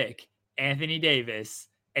MVP pick, Anthony Davis,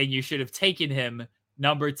 and you should have taken him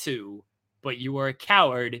number 2 but you were a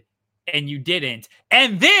coward and you didn't.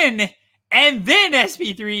 And then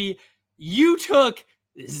SP3, you took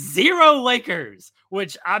 0 Lakers,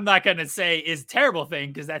 which I'm not going to say is a terrible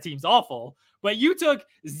thing because that team's awful, but you took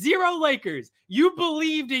 0 Lakers. You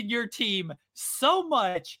believed in your team so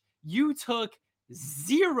much, you took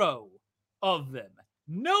 0 of them.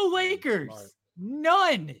 No Lakers.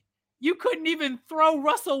 None. You couldn't even throw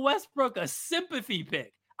Russell Westbrook a sympathy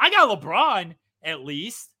pick. I got LeBron at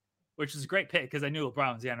least, which is a great pick because I knew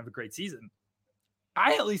LeBron was going to have a great season.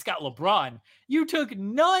 I at least got LeBron. You took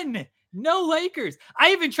none. No Lakers.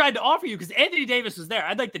 I even tried to offer you because Anthony Davis was there.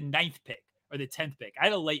 I'd like the 9th pick or the 10th pick. I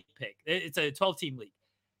had a late pick. It's a 12-team league.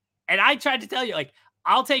 And I tried to tell you, like,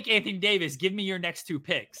 I'll take Anthony Davis. Give me your next 2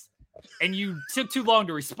 picks. And you took too long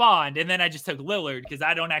to respond. And then I just took Lillard because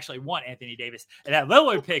I don't actually want Anthony Davis. And that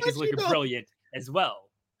Lillard pick is looking brilliant as well.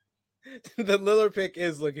 The Lillard pick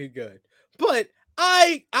is looking good. But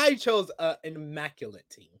I chose an immaculate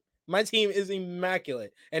team. My team is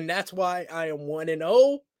immaculate. And that's why I am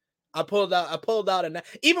 1-0. I pulled out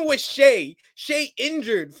even with Shea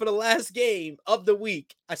injured for the last game of the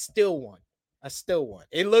week. I still won.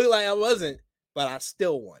 It looked like I wasn't, but I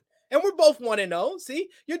still won. And we're both 1-0. See,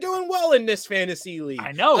 you're doing well in this fantasy league.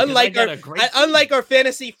 I know. Unlike our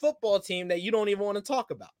fantasy football team that you don't even want to talk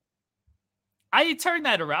about. I turned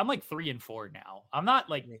that around. I'm like 3-4 now. I'm not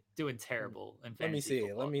like doing terrible in fantasy.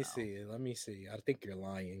 Let me see. I think you're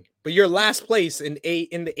lying. But you're last place in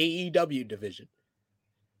the AEW division.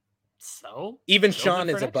 So even Sean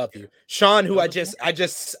is above you. Sean, who I just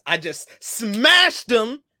smashed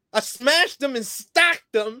him. I smashed him and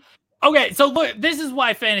stacked him. Okay, so look, this is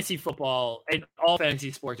why fantasy football and all fantasy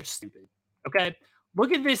sports are stupid. Okay,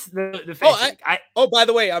 look at this. The fantasy. By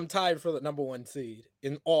the way, I'm tied for the number 1 seed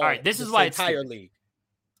in all. All right, this is why it's entire stupid. League.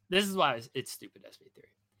 This is why it's stupid. SP3.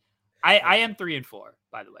 I am 3-4,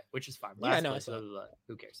 by the way, which is fine. I know.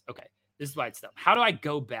 Who cares? Okay, this is why it's dumb. How do I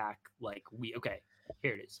go back like week? Okay,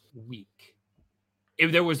 here it is. Week.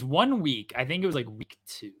 If there was 1 week, I think it was like week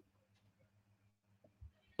 2.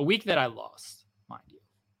 A week that I lost, mind you.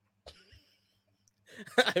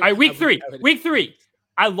 All right, week 3. Week 3.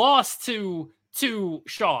 I lost to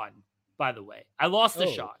Sean, by the way. I lost to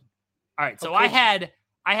Sean. All right, so I had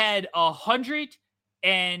 100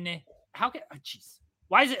 and how can jeez.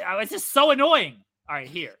 Why is this so annoying? All right,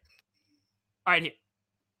 here. I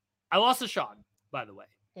lost to Sean, by the way,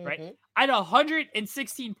 right? I had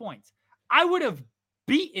 116 points. I would have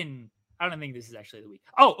beaten, I don't think this is actually the week.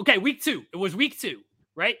 Oh, okay, week 2. It was week 2,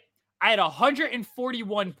 right? I had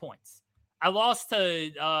 141 points. I lost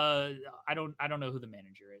to I don't know who the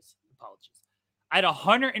manager is. Apologies. I had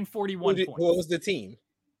 141 points. What was the team?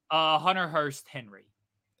 Hunter Hearst Henry.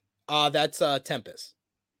 That's Tempest.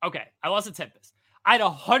 Okay, I lost to Tempest. I had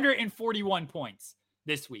 141 points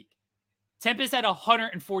this week. Tempest had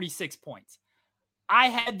 146 points. I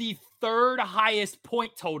had the 3rd highest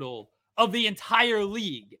point total of the entire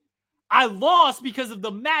league. I lost because of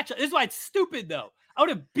the matchup. This is why it's stupid, though. I would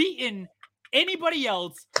have beaten anybody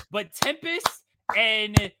else but Tempest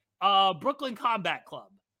and Brooklyn Combat Club.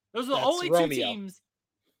 Those are the only Romeo. 2 teams.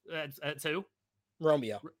 That's who?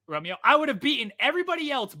 Romeo. I would have beaten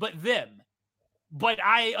everybody else but them. But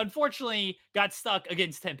I unfortunately got stuck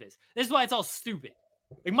against Tempest. This is why it's all stupid.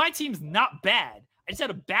 Like, my team's not bad. I just had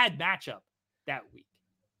a bad matchup that week.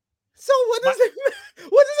 So what does it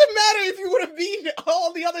matter if you would have beaten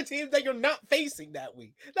all the other teams that you're not facing that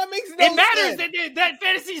week? That makes no sense. It matters. That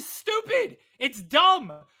fantasy is stupid. It's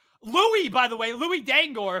dumb. Louis, by the way, Louis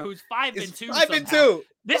Dangor, who's 5-2. 5-2.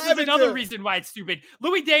 This is another reason why it's stupid.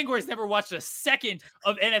 Louis Dangor has never watched a second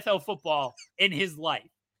of NFL football in his life.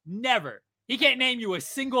 Never. He can't name you a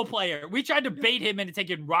single player. We tried to bait him into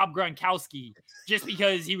taking Rob Gronkowski just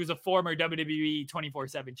because he was a former WWE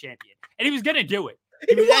 24/7 champion. And he was going to do it.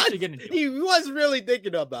 He was actually going to do it. He was really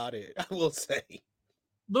thinking about it, I will say.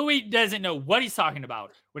 Louis doesn't know what he's talking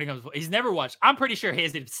about when it comes to, he's never watched. I'm pretty sure he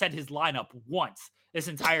hasn't set his lineup once this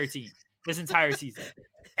entire season.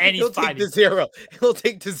 And he's 5-0. He'll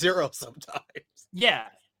take to 0 sometimes. Yeah.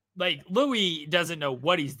 Like, Louis doesn't know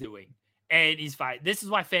what he's doing. And he's fine. This is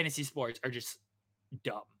why fantasy sports are just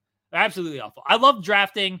dumb. They're absolutely awful. I love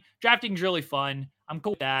drafting. Drafting's really fun. I'm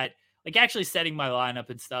cool with that. Like, actually setting my lineup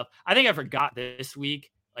and stuff. I think I forgot this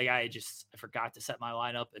week. Like, I forgot to set my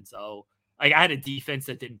lineup. And so, like, I had a defense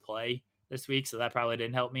that didn't play this week. So that probably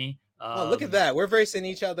didn't help me. Look at that. We're versing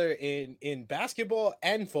each other in basketball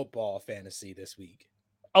and football fantasy this week.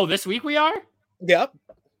 Oh, this week we are? Yep.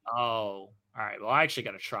 Oh, all right. Well, I actually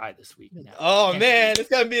got to try this week now. Oh, man. It's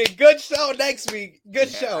going to be a good show next week. Good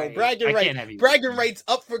show. Bragging rights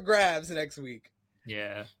up for grabs next week.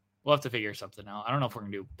 Yeah. We'll have to figure something out. I don't know if we're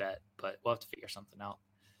gonna do a bet, but we'll have to figure something out.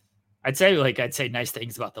 I'd say nice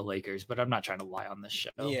things about the Lakers, but I'm not trying to lie on this show.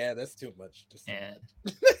 Yeah, that's too much.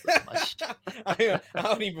 Much. I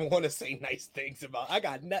don't even want to say nice things about. I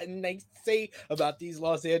got nothing nice to say about these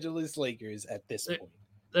Los Angeles Lakers at this point.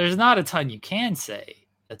 There's not a ton you can say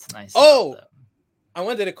that's nice. Oh, I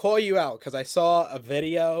wanted to call you out because I saw a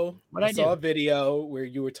video. I saw a video where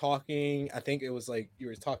you were talking. I think it was like you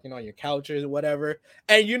were talking on your couch or whatever.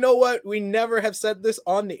 And you know what? We never have said this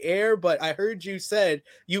on the air, but I heard you said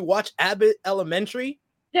you watch Abbott Elementary.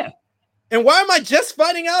 Yeah. And why am I just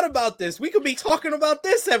finding out about this? We could be talking about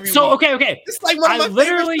this every week. Okay. It's like one of my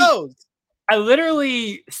favorite shows. I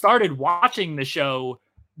literally started watching the show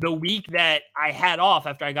the week that I had off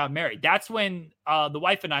after I got married. That's when the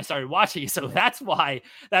wife and I started watching it. So that's why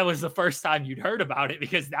that was the first time you'd heard about it,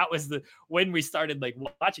 because that was when we started like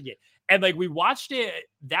watching it. And like we watched it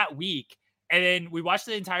that week, and then we watched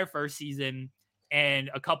the entire first season and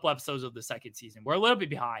a couple episodes of the second season. We're a little bit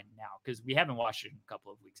behind now because we haven't watched it in a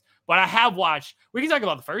couple of weeks. But I have watched. We can talk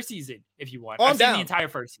about the first season if you want. I've seen the entire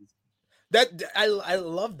first season. That I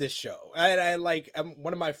love this show.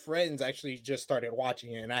 One of my friends actually just started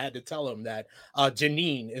watching it, and I had to tell him that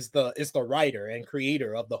Janine is the writer and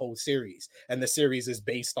creator of the whole series, and the series is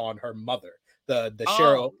based on her mother. The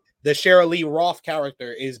Cheryl Lee Roth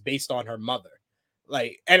character is based on her mother.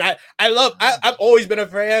 I've always been a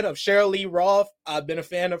fan of Cheryl Lee Roth. I've been a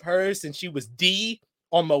fan of hers since she was Dee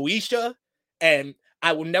on Moesha, and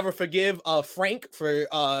I will never forgive Frank for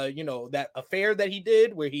that affair that he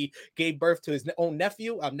did where he gave birth to his own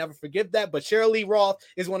nephew. I'll never forgive that. But Cheryl Lee Roth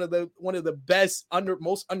is one of the best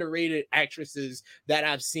most underrated actresses that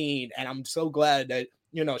I've seen, and I'm so glad that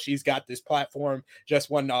she's got this platform. Just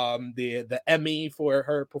won the Emmy for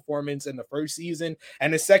her performance in the first season,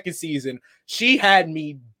 and the second season she had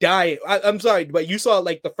me dying. I'm sorry, but you saw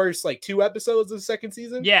like the first like 2 episodes of the second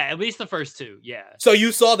season? Yeah, at least the first 2. Yeah. So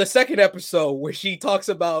you saw the second episode where she talks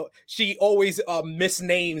about she always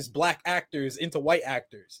misnames black actors into white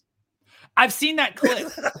actors. I've seen that clip,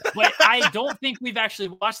 but I don't think we've actually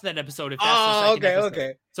watched that episode. If that's the second episode.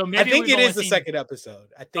 Okay. So maybe I think it is the second episode.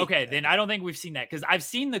 I think. Okay, then I don't think we've seen that because I've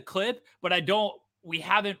seen the clip, but we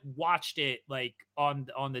haven't watched it like on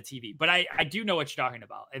the TV. But I do know what you're talking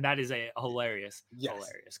about, and that is a hilarious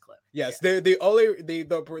clip. Yes, yeah.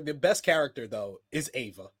 The best character though is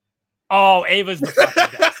Ava. Oh, Ava's the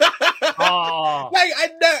fucking best. Oh,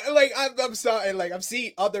 I'm sorry. Like I've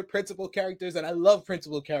seen other principal characters, and I love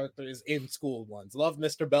principal characters in school ones. Love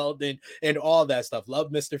Mr. Belden and all that stuff.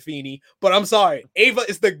 Love Mr. Feeney. But I'm sorry, Ava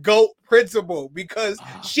is the GOAT principal because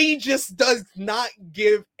she just does not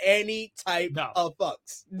give any type of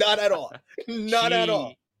fucks. Not at all. Not at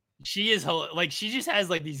all. She is like she just has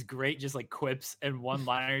like these great just like quips and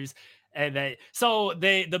one-liners. And so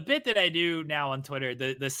the bit that I do now on Twitter,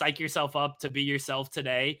 the psych yourself up to be yourself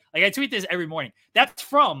today, like I tweet this every morning. That's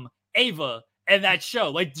from Ava and that show.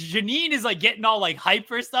 Like Janine is like getting all like hype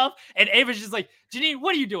for stuff, and Ava's just like, Janine,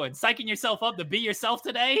 what are you doing? Psyching yourself up to be yourself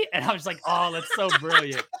today? And I was like, oh, that's so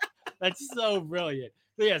brilliant. That's so brilliant.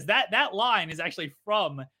 So yes, that line is actually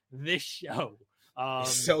from this show.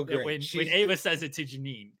 It's so great when Ava says it to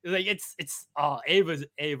Janine. Like it's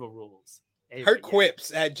Ava rules. Her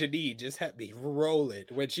quips at Janine just had me rolling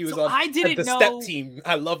when she was on the step team.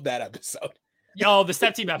 I love that episode. Yo, the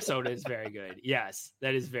step team episode is very good. Yes,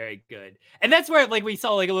 that is very good. And that's where like we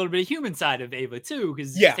saw like a little bit of human side of Ava too,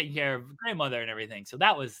 because she's taking care of grandmother and everything. So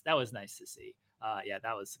that was nice to see.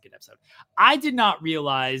 That was a good episode. I did not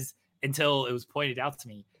realize until it was pointed out to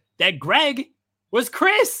me that Greg was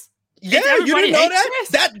Chris. Yeah, you didn't know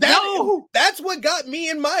that? That's what got me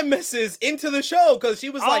and my missus into the show, because she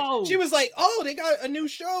was like, oh, they got a new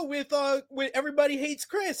show with Everybody Hates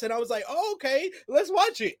Chris, and I was like, oh, okay, let's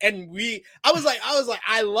watch it. And I was like,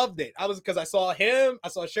 I loved it. Because I saw him, I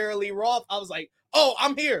saw Cheryl Lee Roth. I was like, oh,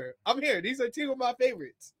 I'm here. These are 2 of my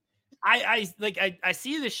favorites. I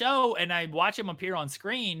see the show and I watch him appear on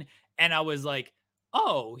screen, and I was like,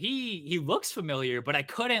 oh, he looks familiar, but I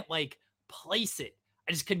couldn't like place it.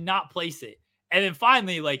 I just could not place it. And then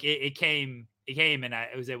finally, like it came and I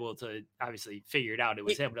was able to obviously figure it out. It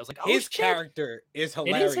was him, but I was like, oh, his character is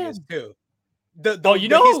hilarious too.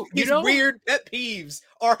 His weird pet peeves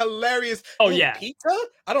are hilarious. Oh yeah. Pizza?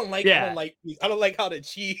 I don't like how the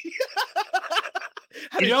cheese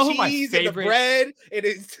you know who my favorite and the bread it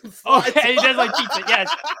is. Oh, yeah, he does like pizza, yes.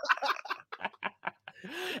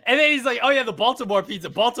 And then he's like, oh yeah, the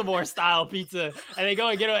Baltimore style pizza. And they go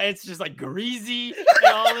and get it. And it's just like greasy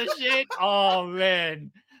and all this shit. Oh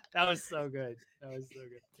man, that was so good.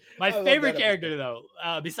 My favorite character though,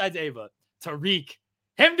 besides Ava, Tariq,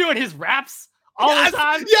 him doing his raps all the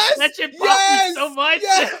time. Yes, that shit popped me so much.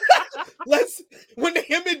 Yes. When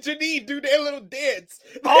him and Janine do their little dance.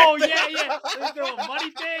 Oh yeah. The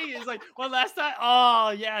money thing is like one last time. Oh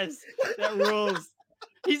yes, that rules.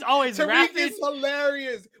 He's always Tariq rapping. is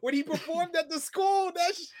hilarious when he performed at the school.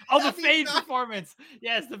 The fade performance.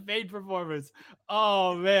 Yes, the fade performance.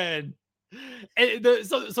 Oh man. And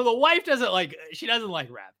so the wife doesn't like. She doesn't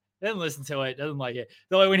like rap. Doesn't listen to it. Doesn't like it.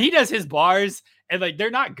 So like when he does his bars and like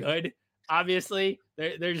they're not good. Obviously,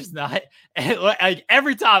 they're just not. And like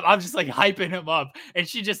every time, I'm just like hyping him up, and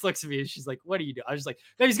she just looks at me and she's like, "What are you doing?" I was just like,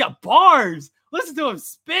 "No, he's got bars. Listen to him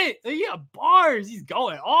spit. He got bars. He's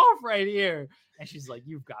going off right here." And she's like,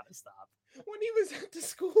 "You've got to stop." When he was at the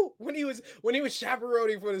school, when he was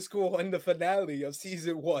chaperoning for the school in the finale of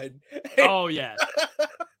season 1. Oh yeah.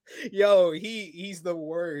 Yo, he's the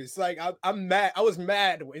worst. Like I'm mad. I was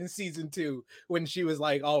mad in season 2 when she was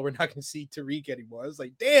like, "Oh, we're not gonna see Tariq anymore." I was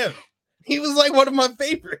like, "Damn." He was like one of my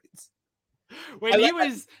favorites.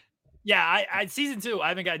 I season 2, I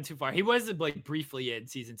haven't gotten too far. He was like briefly in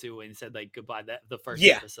season 2 when he said like goodbye the first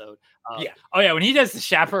episode. Oh yeah, when he does the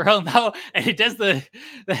chaperone though, and he does the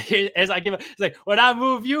as I give it, it's like when I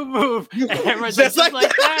move, you move. And everyone's just like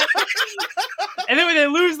that. And then when they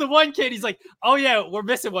lose the one kid, he's like, "Oh yeah, we're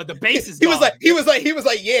missing one. The base is gone." He was like,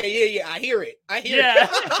 yeah. I hear it.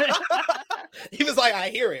 it. He was like, "I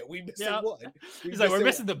hear it. We missing one." He's like, "We're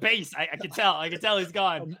missing the base. I can tell. I can tell he's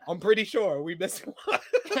gone." I'm pretty sure we missing one.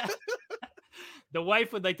 The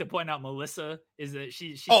wife would like to point out Melissa is that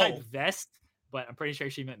she typed vest, but I'm pretty sure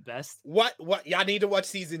she meant best. What? Y'all need to watch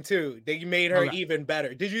season 2. They made her even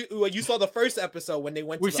better. Did you saw the first episode when they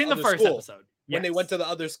went? We've seen the first episode when they went to the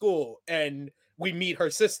other school, and we meet her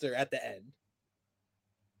sister at the end.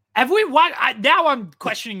 Have we watched? Now I'm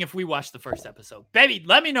questioning if we watched the first episode. Baby,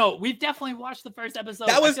 let me know. We've definitely watched the first episode.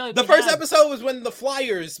 That was the first episode was when the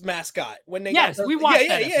Flyers mascot when they we watched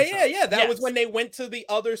that was when they went to the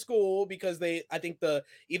other school because I think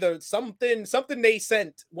either something they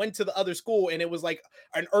sent went to the other school, and it was like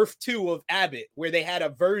an Earth 2 of Abbott where they had a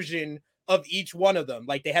version of each one of them.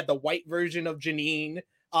 Like they had the white version of Janine,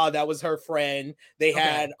 that was her friend. They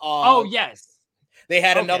had yes. They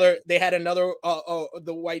had another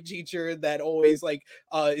the white teacher that always like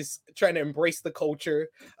is trying to embrace the culture.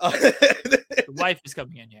 The wife is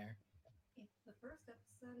coming in here. The first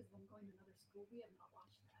episode is them going to another school. We have not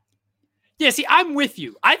watched that. Yeah, see, I'm with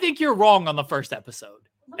you. I think you're wrong on the first episode,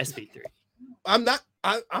 SP3. I'm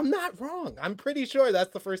not wrong. I'm pretty sure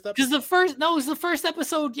that's the first episode. Because it was the first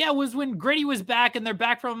episode, was when Gritty was back and they're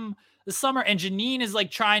back from the summer and Janine is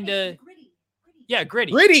like trying to Yeah,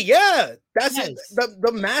 Gritty. Yeah. That's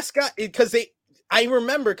the mascot, because I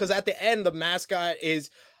remember because at the end the mascot is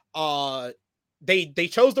they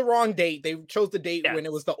chose the wrong date. They chose the date when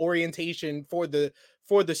it was the orientation for the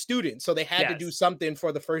students. So they had to do something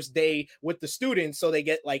for the first day with the students. So they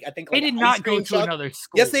get like they did not go to another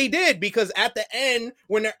school. Yes, they did, because at the end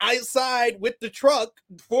when they're outside with the truck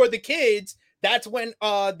for the kids, that's when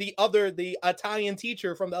the Italian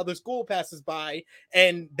teacher from the other school passes by,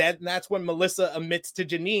 and that's when Melissa admits to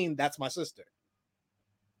Janine, "That's my sister."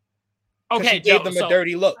 Okay, she gave them a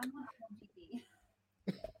dirty look.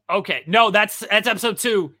 Okay, no, that's episode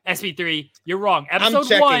 2, SP3. You're wrong.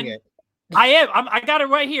 Episode 1. It. I got it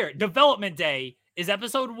right here. Development Day is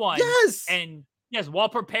episode 1. Yes, and yes, while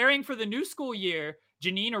preparing for the new school year,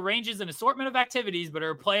 Janine arranges an assortment of activities, but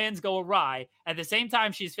her plans go awry. At the same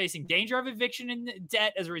time, she's facing danger of eviction and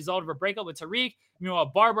debt as a result of her breakup with Tariq. Meanwhile,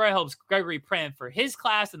 Barbara helps Gregory plan for his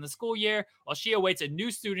class in the school year, while she awaits a new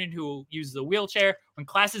student who uses a wheelchair. When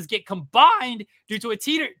classes get combined due to a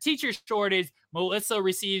teacher shortage, Melissa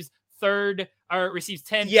receives 10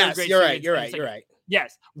 yes, third grade students. You're right.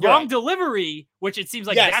 Yes. Wrong delivery, which it seems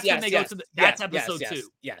like that's when they go to that's episode 2.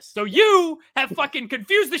 Yes. So you have fucking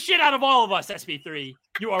confused the shit out of all of us, SP3.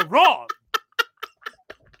 You are wrong.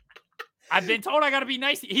 I've been told I gotta be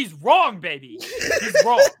nice. He's wrong, baby. He's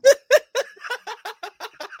wrong.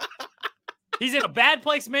 He's in a bad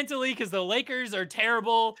place mentally because the Lakers are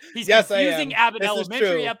terrible. He's confusing Abbott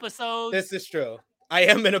Elementary episodes. This is true. I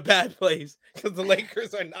am in a bad place because the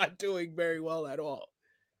Lakers are not doing very well at all.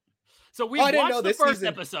 So we watched the first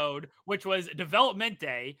episode, which was Development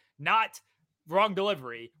Day, not Wrong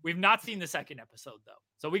Delivery. We've not seen the second episode, though.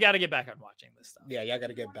 So we got to get back on watching this stuff. Yeah, y'all got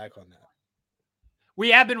to get back on that. We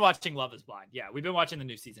have been watching Love is Blind. Yeah, we've been watching the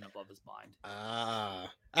new season of Love is Blind. I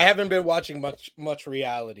haven't been watching much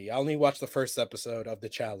reality. I only watched the first episode of The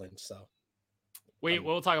Challenge, so.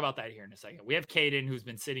 We'll talk about that here in a second. We have Caden, who's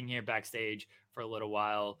been sitting here backstage for a little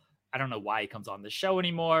while. I don't know why he comes on the show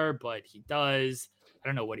anymore, but he does. I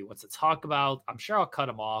don't know what he wants to talk about. I'm sure I'll cut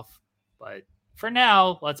him off, but for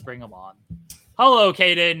now, let's bring him on. Hello,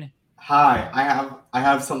 Caden. Hi, I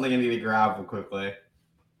have something I need to grab quickly.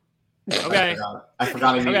 Okay. I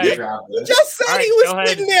forgot I needed Okay. to grab You this. just said All right, he was go ahead.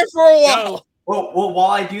 sitting there for a while. Go. Well, while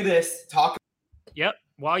I do this, talk. Yep.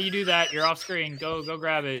 While you do that, you're off screen. Go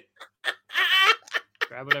grab it.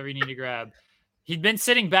 Grab whatever you need to grab. He'd been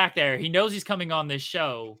sitting back there. He knows he's coming on this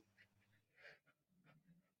show.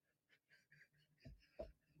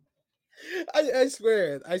 I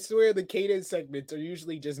swear the Caden segments are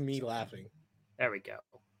usually just me laughing. There we go.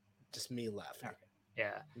 Just me laughing.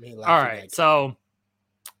 Yeah. Me All laughing. right. So,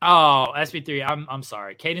 SB3, I'm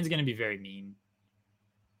sorry. Caden's gonna be very mean.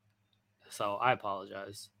 So I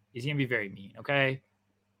apologize. He's gonna be very mean. Okay.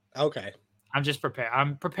 Okay.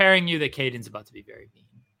 I'm preparing you that Caden's about to be very mean.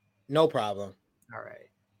 No problem. All right.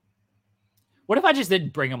 What if I just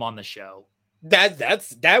didn't bring him on the show?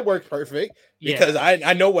 That worked perfect because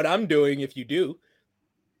I know what I'm doing if you do.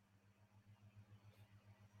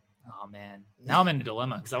 Oh man, now I'm in a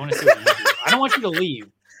dilemma because I want to see what you do. I don't want you to leave.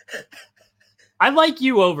 I like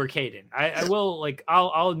you over Caden. I will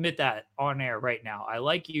I'll admit that on air right now. I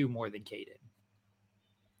like you more than Caden.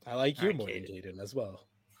 I like you All right, more than Caden as well.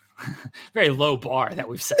 Very low bar that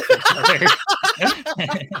we've set for each other.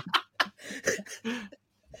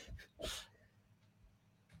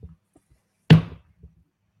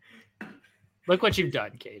 Look what you've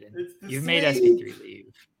done, Caden. You've made SB3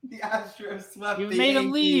 leave. The Astros swept You've the made him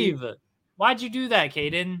Yankees. leave. Why'd you do that,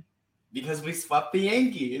 Caden? Because we swept the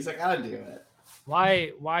Yankees. I gotta do it.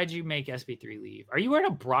 Why'd you make SB3 leave? Are you wearing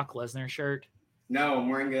a Brock Lesnar shirt? No, I'm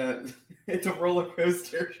wearing it's a roller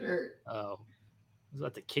coaster shirt. Oh. I was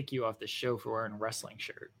about to kick you off the show for wearing a wrestling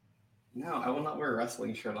shirt. No, I will not wear a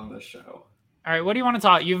wrestling shirt on this show. All right, what do you want to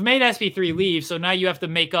talk? You've made SB3 leave, so now you have to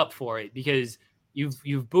make up for it because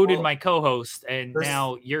you've booted my co-host, and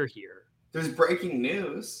now you're here. There's breaking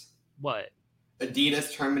news. What?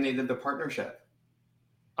 Adidas terminated the partnership.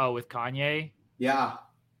 Oh, with Kanye? Yeah.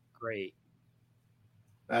 Great.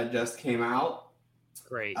 That just came out.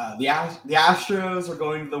 Great. The Astros are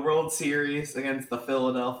going to the World Series against the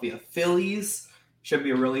Philadelphia Phillies. Should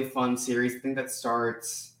be a really fun series. I think that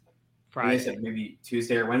starts Friday. They said maybe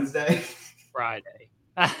Tuesday or Wednesday. Friday.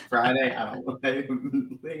 Friday? I don't know. I haven't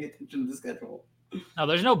been paying attention to the schedule. No,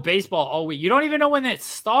 there's no baseball all week. You don't even know when it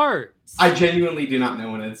starts. I genuinely do not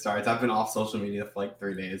know when it starts. I've been off social media for like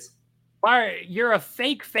 3 days. Why? You're a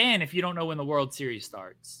fake fan if you don't know when the World Series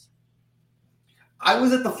starts. I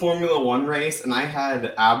was at the Formula One race and I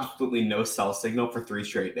had absolutely no cell signal for 3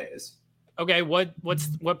 straight days. Okay, what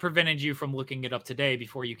prevented you from looking it up today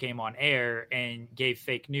before you came on air and gave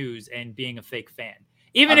fake news and being a fake fan?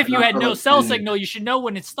 Even if you had no cell signal, you should know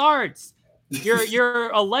when it starts. You're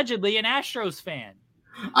allegedly an Astros fan.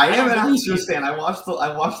 I am an Astros fan. I watched the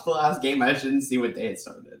last game. I just didn't see what day it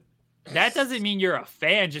started. That doesn't mean you're a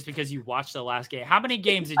fan just because you watched the last game. How many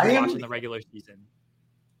games did you watch in the regular season?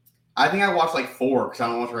 I think I watched like 4 because I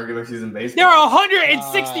don't watch regular season baseball. There are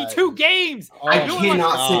 162 games. I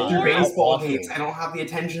cannot sit through baseball games. I don't have the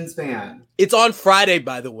attention span. It's on Friday,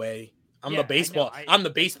 by the way. I'm the baseball. I'm the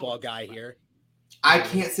baseball guy here. I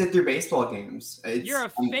can't sit through baseball games. You're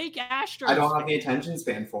a fake Astros. I don't have the attention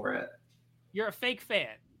span for it. You're a fake fan.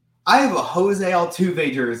 I have a Jose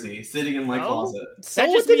Altuve jersey sitting in my closet.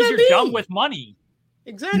 That just means you're dumb with money.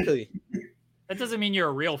 Exactly. That doesn't mean you're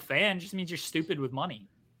a real fan. It just means you're stupid with money.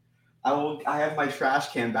 I have my trash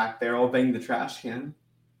can back there. I'll bang the trash can.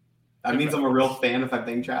 That means I'm a real fan if I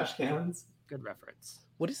bang trash cans. Good reference.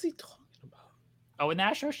 What is he talking about? Oh, and the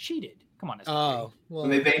Astros cheated. Come on. Oh, well.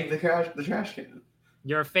 And they banged the trash can.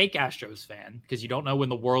 You're a fake Astros fan because you don't know when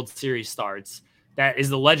the World Series starts. That is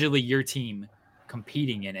allegedly your team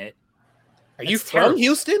competing in it. Are you from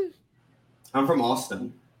Houston? I'm from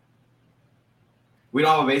Austin. We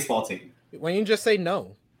don't have a baseball team. Why don't you just say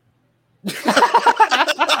no?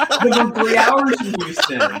 I'm 3 hours from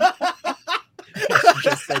Houston.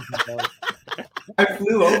 Just said no. I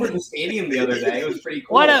flew over the stadium the other day. It was pretty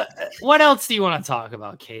cool. What else do you want to talk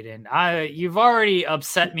about, Caden? You've already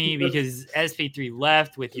upset me because SP3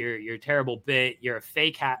 left with your terrible bit. You're a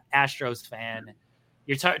fake Astros fan.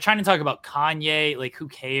 You're trying to talk about Kanye. Like, who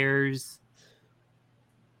cares?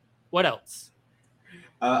 What else?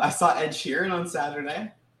 I saw Ed Sheeran on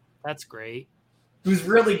Saturday. That's great. Who's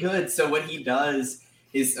really good. So what he does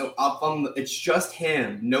is it's just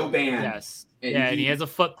him, no band. Yes. And he has a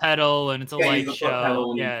foot pedal, and it's a light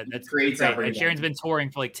show. Yeah, that's great. Ed Sheeran's been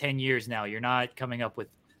touring for like 10 years now. You're not coming up with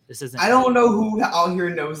this. Isn't? I don't know who out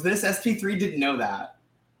here knows this. SP3 didn't know that.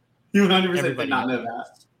 You 100% did not know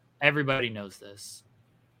that. Everybody knows this.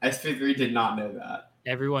 SP3 did not know that.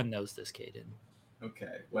 Everyone knows this, Caden.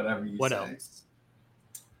 Okay, whatever you say. What else?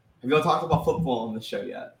 Have you all talked about football on the show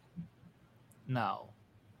yet? No.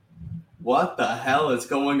 What the hell is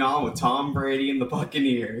going on with Tom Brady and the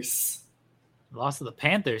Buccaneers? Lost to the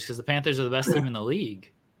Panthers because the Panthers are the best team in the league.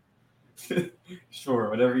 Sure,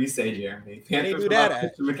 whatever you say, Jeremy. Can they Panthers do that without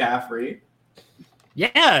at? Christian McCaffrey.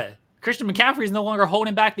 Yeah. Christian McCaffrey is no longer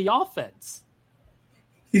holding back the offense.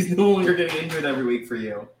 He's no longer getting injured every week for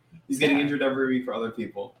you. He's getting Yeah. injured every week for other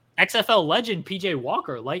people. XFL legend PJ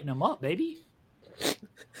Walker lighting him up, baby.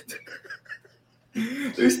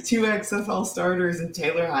 There's 2 XFL starters in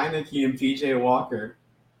Taylor Heineke and PJ Walker.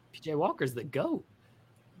 PJ Walker's the GOAT.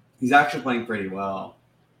 He's actually playing pretty well.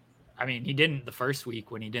 I mean, he didn't the first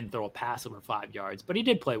week when he didn't throw a pass over 5 yards, but he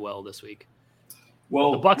did play well this week.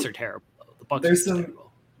 Well, The Bucs are terrible. The Bucs there's are some-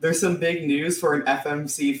 terrible. There's some big news for an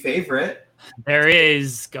FMC favorite. There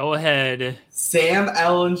is. Go ahead. Sam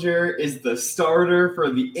Ellinger is the starter for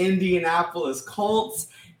the Indianapolis Colts.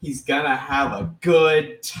 He's going to have a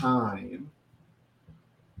good time.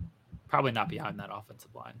 Probably not behind that offensive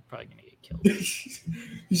line. Probably going to get killed.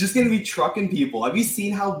 He's just going to be trucking people. Have you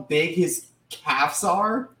seen how big his calves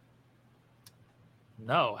are?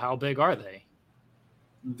 No. How big are they?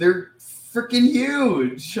 They're freaking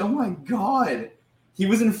huge. Oh my God. He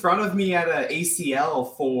was in front of me at an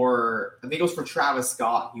ACL for, I think it was for Travis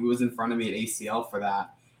Scott. He was in front of me at ACL for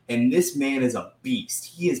that. And this man is a beast.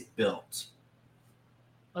 He is built.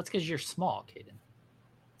 That's because you're small, Caden.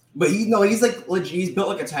 But he's like legit, he's built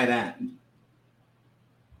like a tight end.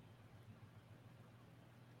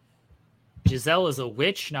 Giselle is a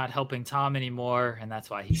witch, not helping Tom anymore, and that's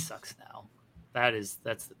why he sucks now. That's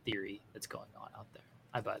the theory that's going on out there.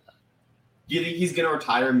 I buy that. Do you think he's gonna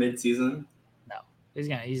retire mid-season? No,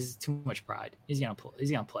 he's too much pride. He's gonna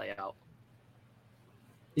play out.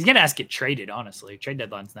 He's gonna ask to get traded. Honestly, trade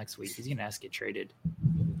deadline's next week. He's gonna ask to get traded.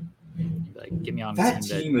 He'd be like, get me on That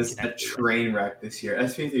the team is a train wreck this year.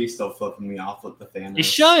 SP3 is still flipping me off with the Thanos. He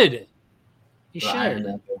should. He the Iron should.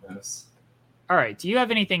 Man Thanos. All right. Do you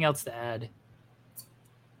have anything else to add?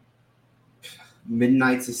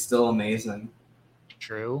 Midnight's is still amazing.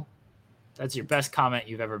 True. That's your best comment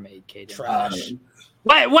you've ever made, Caden. Trash.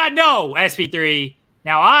 What? No, SP3.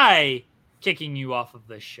 Now I kicking you off of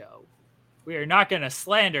this show. We are not going to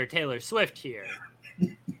slander Taylor Swift here.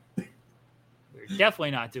 We're definitely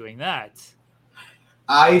not doing that.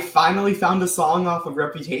 I finally found a song off of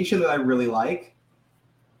Reputation that I really like.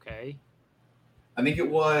 Okay. I think it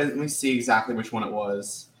was, let me see exactly which one it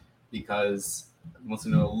was, because I'm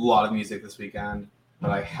listening to a lot of music this weekend, but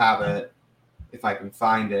I have it if I can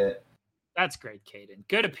find it. That's great, Caden.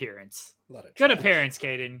 Good appearance. Lot of Good trash. appearance,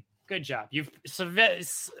 Caden. Good job. You've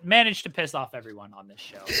managed to piss off everyone on this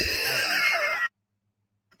show.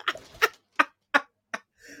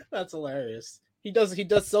 That's hilarious. He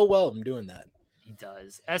does so well in doing that. He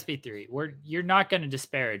does. SP3, you're not going to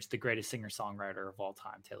disparage the greatest singer-songwriter of all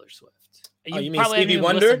time, Taylor Swift. You mean probably haven't Stevie even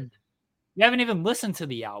Wonder? listened- You haven't even listened to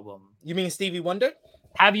the album. You mean Stevie Wonder?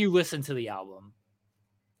 Have you listened to the album?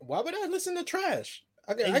 Why would I listen to trash?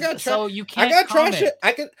 I got trash. So you I can't got comment.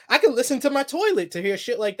 trash. I can listen to my toilet to hear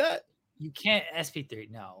shit like that. You can't SP3.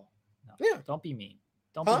 No. Yeah. Don't be mean.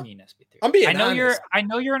 Don't Huh? be mean, SP3. I'm being I know honest.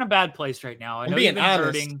 you're in a bad place right now. I I'm know being you've been honest.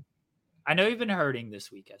 hurting. I know you've been hurting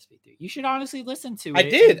this week, SP3. You should honestly listen to it. I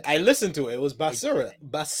did. I listened to it. It was Basura.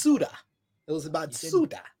 didn't. Basuda. It was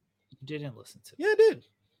Basuda. You didn't listen to it. Yeah, I did.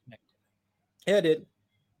 Yeah, I did.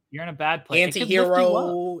 You're in a bad place. It could lift you up.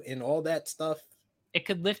 Anti-hero and all that stuff. It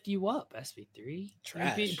could lift you up, SP3.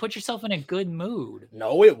 Trash. Put yourself in a good mood.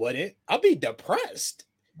 No, it wouldn't. I'll be depressed.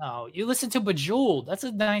 No, you listen to Bejeweled. That's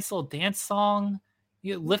a nice little dance song.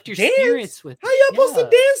 You lift your Dance? spirits with How y'all supposed to Yeah.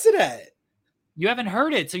 dance to that? You haven't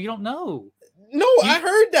heard it, so you don't know. No, I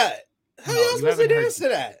heard that. How No, y'all you supposed to haven't heard dance to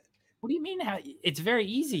that? What do you mean? It's very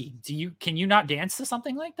easy. Can you not dance to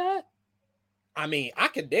something like that? I mean, I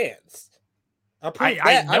could dance. I proved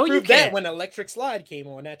I that. know I you proved that can. when Electric Slide came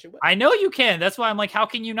on at your. I know you can. That's why I'm like, how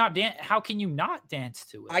can you not dance? How can you not dance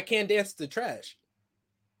to it? I can't dance to trash.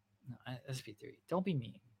 No, SP3. Don't be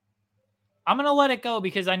mean. I'm gonna let it go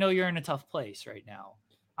because I know you're in a tough place right now.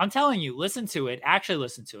 I'm telling you, listen to it. Actually,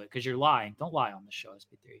 listen to it because you're lying. Don't lie on the show,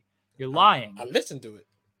 SP3. You're lying, I listened to it.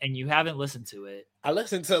 and you haven't listened to it. I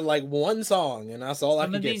listened to like one song, and that's all I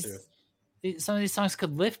Some could of get these, to. some of these songs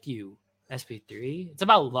could lift you. SP3. It's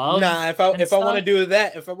about love. Nah, if I and want to stuff.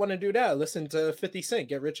 do that, listen to 50 Cent,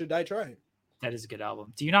 Get Rich or Die Trying. That is a good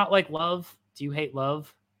album. Do you not like love? Do you hate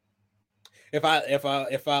love? If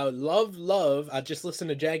I love, I just listen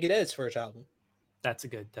to Jagged Edge's first album. That's a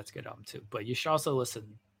good album too. But you should also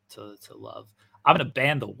listen to love. I'm gonna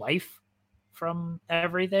ban the wife from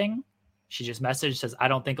everything. She just messaged, says, I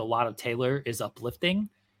don't think a lot of Taylor is uplifting.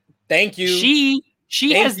 Thank you.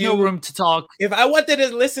 She Thank has no you. room to talk. If I wanted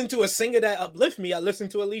to listen to a singer that uplift me, I listen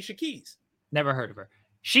to Alicia Keys. Never heard of her.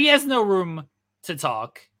 She has no room to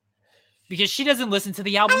talk because she doesn't listen to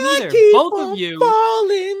the album I either. keep Both on of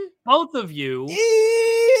you.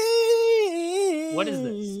 What is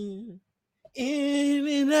this? In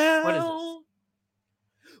and out. What is this?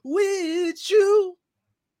 With you.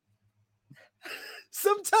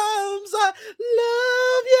 Sometimes I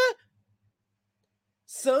love you.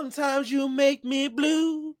 Sometimes you make me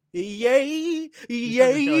blue. Yay. This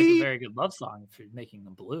doesn't feel like a very good love song if you're making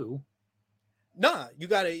them blue. Nah,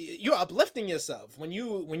 you're uplifting yourself. When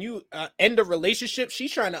you end a relationship,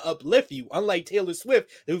 she's trying to uplift you. Unlike Taylor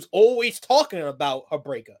Swift, who's always talking about her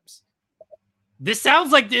breakups. This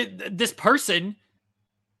sounds like this person,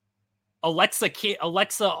 Alexa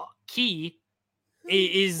Key,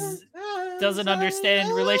 doesn't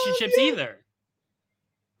understand relationships either.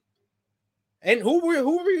 And who were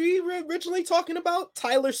we originally talking about?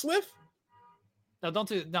 Tyler Swift?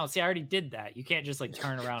 No, see, I already did that. You can't just like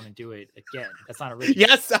turn around and do it again. That's not original.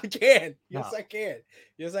 Yes, I can. Yes, No. I can.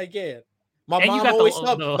 Yes, I can. My And you mom got always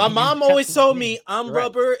the told me, I'm correct.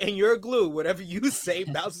 rubber and you're glue. Whatever you say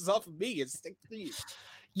bounces off of me and sticks to you.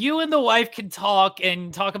 You and the wife can talk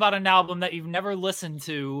about an album that you've never listened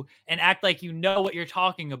to and act like you know what you're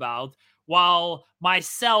talking about, while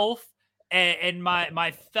myself and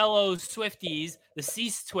my fellow Swifties, the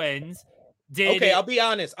Cease twins, did Okay, I'll be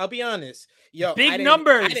honest. Yo, big I didn't-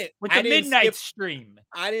 numbers I didn't- with I the didn't midnight skip- stream.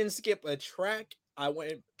 I didn't skip a track. I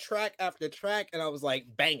went track after track and I was like,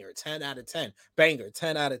 banger, 10 out of 10, banger,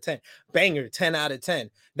 10 out of 10, banger, 10 out of 10.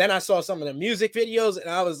 Then I saw some of the music videos and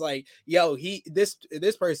I was like, yo, this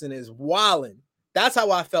person is wildin'. That's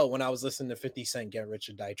how I felt when I was listening to 50 Cent Get Rich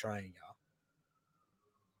or Die Trying, y'all.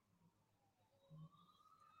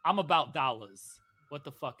 I'm about dollars. What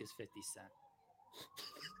the fuck is 50 Cent?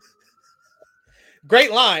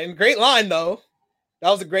 Great line though. That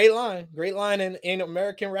was a great line in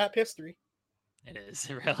American rap history. It is.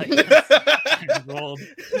 It really is. Gold.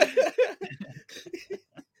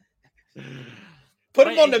 Put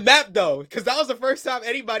him on the map though, because that was the first time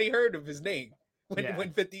anybody heard of his name when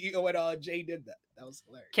Jay did that. That was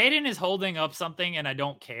hilarious. Caden is holding up something, and I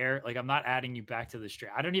don't care. Like, I'm not adding you back to the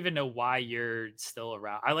stream. I don't even know why you're still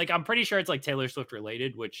around. I'm pretty sure it's like Taylor Swift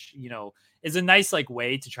related, which is a nice like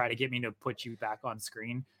way to try to get me to put you back on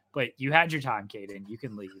screen. But you had your time, Caden. You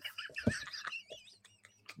can leave.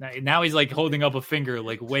 Now he's like holding up a finger,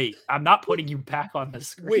 like, wait, I'm not putting you back on the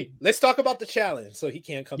screen. Wait, let's talk about the challenge so he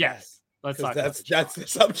can't come back. Yes, let's talk about that's the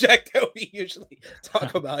subject that we usually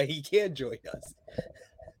talk about. He can't join us.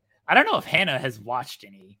 I don't know if Hannah has watched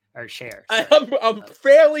any or shared. I'm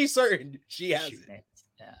fairly certain she hasn't.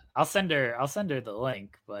 Yeah, I'll send her the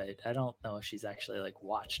link, but I don't know if she's actually like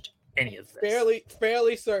watched any of this.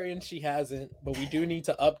 Fairly certain she hasn't, but we do need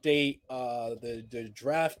to update the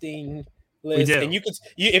drafting list. And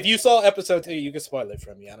if you saw episode 2, you can spoil it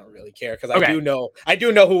for me. I don't really care because I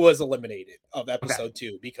do know who was eliminated of episode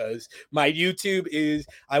 2 because my YouTube is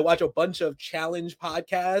I watch a bunch of challenge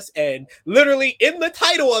podcasts and literally in the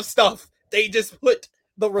title of stuff they just put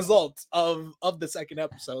the results of the second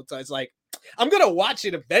episode. So it's like I'm gonna watch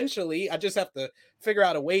it eventually. I just have to figure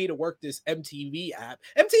out a way to work this MTV app.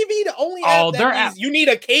 MTV, the only app that you need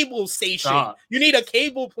a cable station. You need a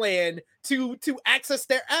cable plan to access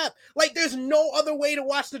their app. Like, there's no other way to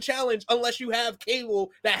watch the challenge unless you have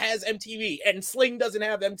cable that has MTV. And Sling doesn't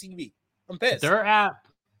have MTV. I'm pissed. Their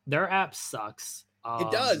app sucks.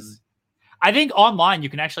 It does. I think online you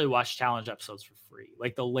can actually watch challenge episodes for free,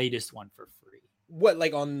 like the latest one for free. What,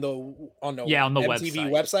 like on the MTV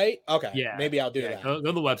website? Okay, yeah, maybe I'll do that. Go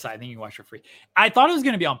to the website. I think you can watch for free. I thought it was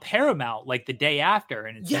going to be on Paramount like the day after,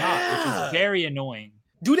 and it's not, which is very annoying.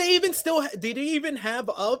 Do they even have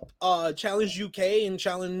up Challenge UK and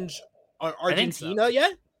Challenge Argentina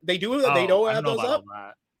yet? They do. They don't have those up.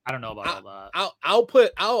 I don't know about all that.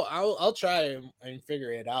 I'll try and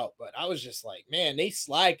figure it out. But I was just like, man, they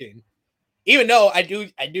slacking. Even though I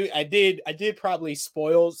did probably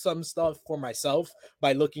spoil some stuff for myself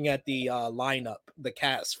by looking at the lineup, the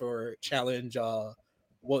cast for Challenge.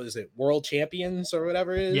 What is it? World Champions or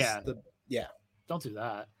whatever it is. Yeah. Don't do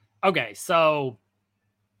that. Okay, so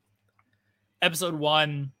episode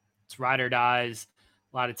 1, it's ride or dies.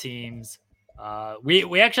 A lot of teams.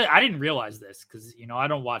 We actually, I didn't realize this because I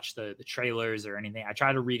don't watch the trailers or anything. I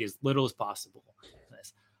try to read as little as possible.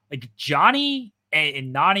 Like Johnny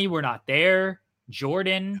and Nani were not there.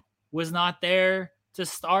 Jordan was not there to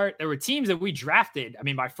start. There were teams that we drafted. I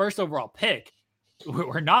mean, my first overall pick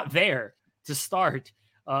were not there to start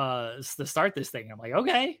this thing. I'm like,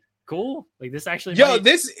 okay, cool. Like this actually. Yo, might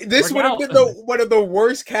this work would have out. been one of the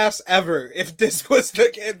worst casts ever. If this was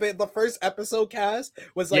the first episode cast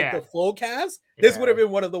was like Yeah. the full cast, this would have Yeah.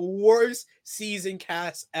 been one of the worst season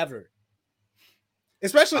casts ever.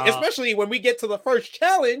 Especially when we get to the first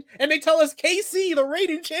challenge and they tell us KC, the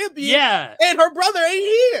reigning champion, Yeah. and her brother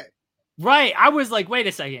ain't here. Right. I was like, wait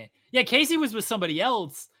a second. Yeah, Casey was with somebody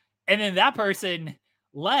else, and then that person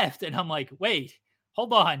left, and I'm like, wait,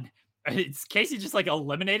 hold on. Is Casey just like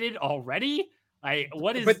eliminated already?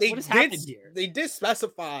 What has happened here? They did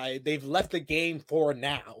specify they've left the game for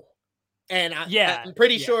now. And Yeah, I'm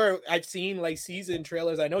pretty sure I've seen like season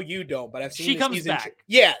trailers. I know you don't, but I've seen she comes season back.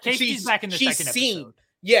 Yeah, Casey's back in the second episode.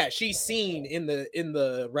 Yeah, she's seen in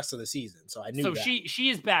the rest of the season. So I knew so that. she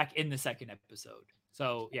is back in the second episode.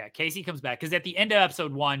 So yeah, Casey comes back because at the end of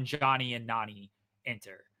episode 1, Johnny and Nani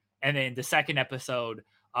enter, and then the second episode,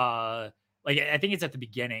 like I think it's at the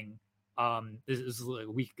beginning. This was like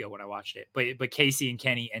a week ago when I watched it, but Casey and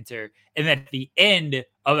Kenny enter, and then at the end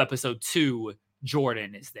of episode 2,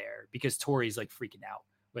 Jordan is there because Tori's like freaking out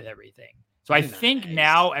with everything. So I think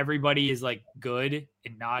now everybody is like good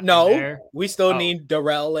and not there. We still need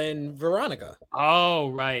Darrell and Veronica. Oh,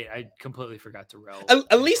 right. I completely forgot Darrell.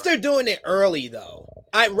 At least they're doing it early though.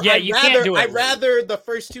 I'd rather the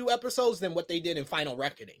first 2 episodes than what they did in Final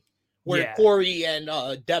Reckoning, where Corey and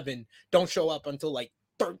Devin don't show up until like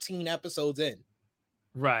 13 episodes in.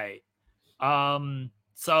 Right.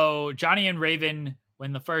 So Johnny and Raven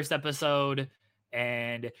win the first episode,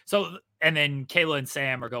 and then Kayla and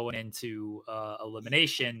Sam are going into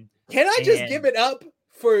elimination. Can I just give it up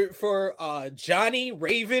for Johnny,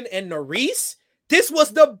 Raven, and Nerese? This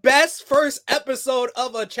was the best first episode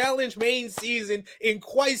of a challenge main season in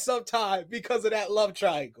quite some time because of that love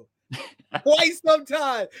triangle. Quite some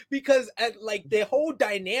time, because like the whole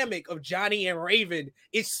dynamic of Johnny and Raven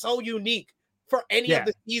is so unique for any of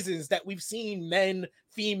the seasons that we've seen men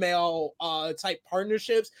female type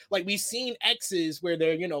partnerships. Like we've seen exes where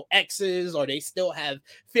they're exes or they still have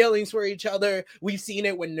feelings for each other. We've seen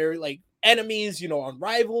it when they're like enemies, on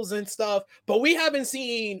rivals and stuff, but we haven't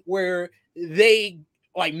seen where they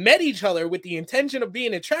like met each other with the intention of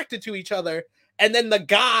being attracted to each other, and then the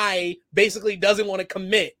guy basically doesn't want to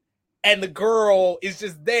commit and the girl is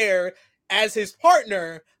just there as his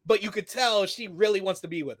partner, but you could tell she really wants to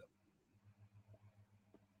be with him.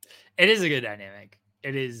 It is a good dynamic.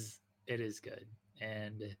 It is good.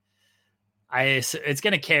 And it's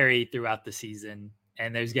going to carry throughout the season,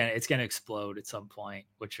 and it's going to explode at some point,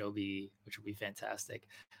 which will be fantastic.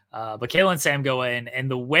 But Kayla and Sam go in, and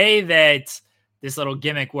the way that this little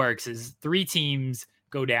gimmick works is 3 teams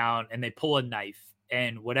go down and they pull a knife,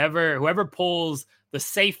 and whoever pulls the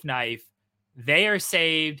safe knife, they are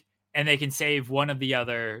saved, and they can save one of the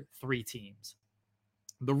other 3 teams.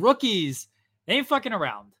 The rookies, they ain't fucking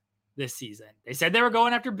around this season. They said they were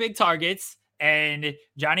going after big targets, and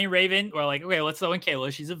Johnny and Raven were like, okay, let's throw in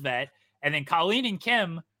Kayla. She's a vet. And then Colleen and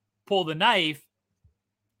Kim pull the knife,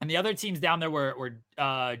 and the other teams down there were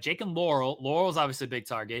Jake and Laurel. Laurel's obviously a big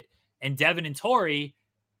target, and Devin and Tori.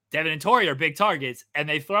 Devin and Tori are big targets, and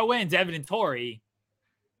they throw in Devin and Tori.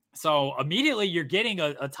 So immediately you're getting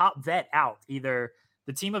a top vet out, either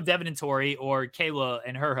the team of Devin and Tori or Kayla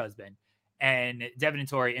and her husband. And Devin and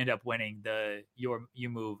Tori end up winning the you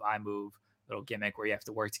move, I move little gimmick where you have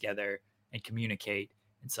to work together and communicate.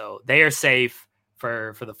 And so they are safe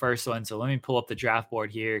for the first one. So let me pull up the draft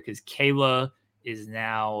board here because Kayla is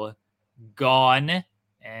now gone.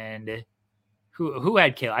 And who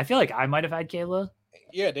had Kayla? I feel like I might have had Kayla.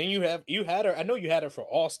 Yeah, then you had her. I know you had her for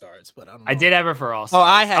All Stars, but I don't know. I did have her for All Stars. Oh,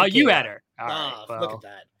 I had. Oh, Kayla. you had her. All right, well, look at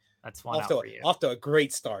that. That's one out for you. Off to a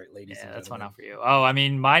great start, ladies. Yeah, that's one out for you. Oh, I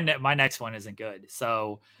mean, my next one isn't good.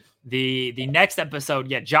 So the next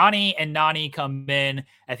episode, Johnny and Nani come in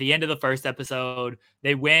at the end of the first episode.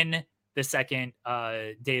 They win the second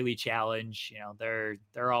daily challenge.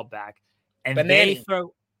 They're all back, and they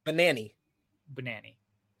throw Banani.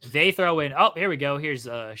 They throw in. Oh, here we go. Here's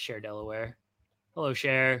Cher Delaware. Hello,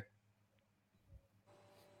 Cher.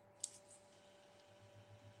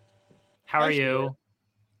 How are you?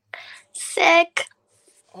 Sick.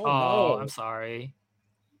 Oh, no. I'm sorry.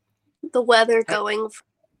 The weather going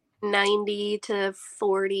from 90 to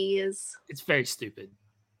 40 is. It's very stupid.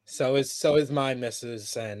 So is my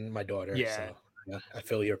missus and my daughter. Yeah. So I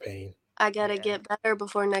feel your pain. I gotta get better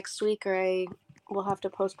before next week, or I will have to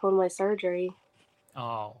postpone my surgery.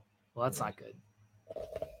 Oh, well, that's not good.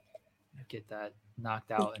 Get that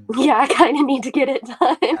knocked out. And yeah, I kind of need to get it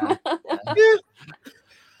done.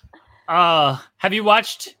 Have you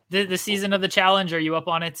watched the season of the challenge? Are you up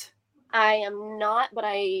on it? I am not, but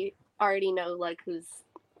I already know like who's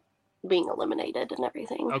being eliminated and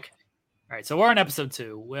everything. Okay. All right, so we're on episode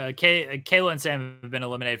 2. Kayla and Sam have been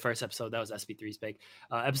eliminated first episode. That was SP3's pick.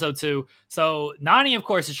 Episode 2. So Nani, of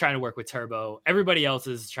course, is trying to work with Turbo. Everybody else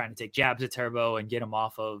is trying to take jabs at Turbo and get him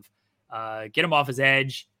off his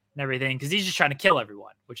edge and everything, because he's just trying to kill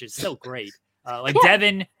everyone, which is so great.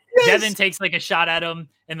 Devin takes like a shot at him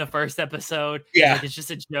in the first episode. Yeah, like, it's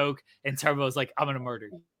just a joke, and Turbo's like, "I'm gonna murder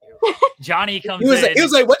you." Johnny comes in. He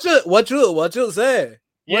was like, "What you say? What you say?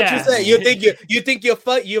 You think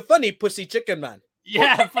you're funny, pussy chicken man."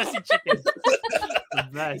 Yeah, pussy chicken. The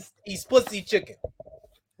best. He's pussy chicken.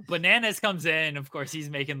 Bananas comes in. Of course, he's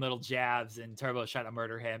making little jabs, and Turbo's trying to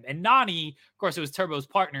murder him. And Nani, of course, it was Turbo's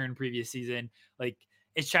partner in previous season. Like,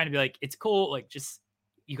 it's trying to be like, it's cool. Like,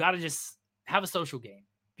 you got to just have a social game.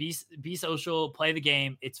 Be social. Play the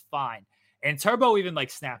game. It's fine. And Turbo even like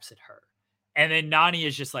snaps at her. And then Nani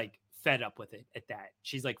is just like fed up with it at that.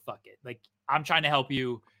 She's like, fuck it. Like, I'm trying to help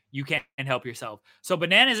you. You can't help yourself. So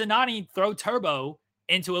Bananas and Nani throw Turbo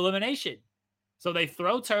into elimination. So they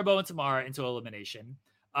throw Turbo and Tamara into elimination.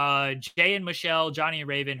 Jay and Michelle, Johnny and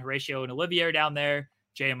Raven, Horatio and Olivia are down there.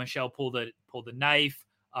 Jay and Michelle pull the knife.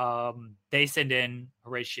 They send in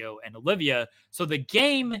Horatio and Olivia. So the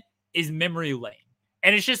game is memory lane.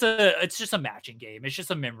 And it's just a matching game. It's just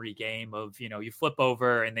a memory game of, you flip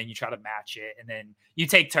over and then you try to match it. And then you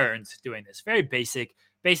take turns doing this. Very basic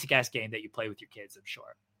ass game that you play with your kids, I'm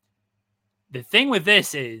sure. The thing with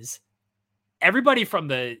this is everybody from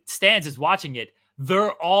the stands is watching it.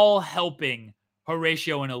 They're all helping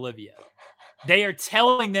Horatio and Olivia. They are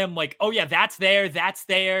telling them like, oh yeah, that's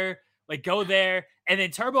there. Like, go there. And then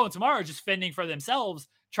Turbo and Tamara are just fending for themselves,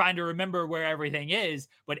 trying to remember where everything is.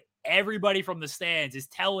 But everybody from the stands is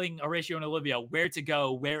telling Horatio and Olivia where to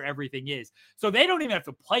go, where everything is. So they don't even have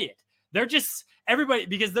to play it. They're just everybody,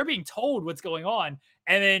 because they're being told what's going on.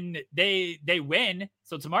 And then they win.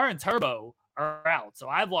 So Tamara and Turbo are out. So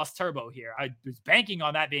I've lost Turbo here. I was banking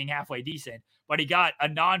on that being halfway decent, but he got a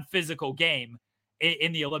non-physical game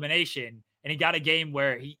in the elimination. And he got a game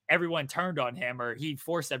where everyone turned on him, or he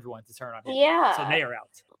forced everyone to turn on him. Yeah. So they are out.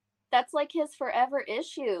 That's like his forever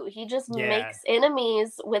issue. He just makes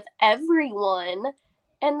enemies with everyone.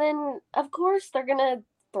 And then, of course, they're going to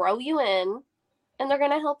throw you in and they're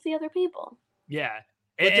going to help the other people. Yeah.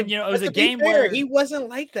 And it was a game where he wasn't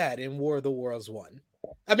like that in War of the Worlds 1.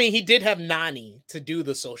 I mean, he did have Nani to do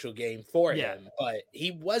the social game for him, but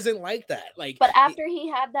he wasn't like that. But after he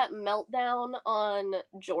had that meltdown on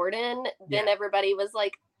Jordan, then everybody was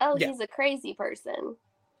like, "Oh, he's a crazy person."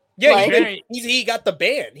 Yeah, he got the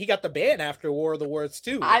ban. He got the ban after War of the Worlds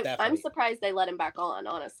too. I'm surprised they let him back on,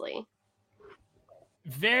 honestly.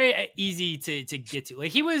 Very easy to get to.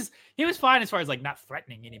 Like, he was fine as far as like not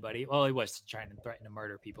threatening anybody. Well, he was trying to threaten to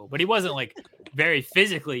murder people, but he wasn't like very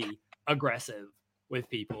physically aggressive with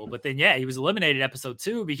people. But then he was eliminated episode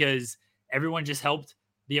 2 because everyone just helped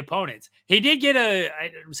the opponents. He did get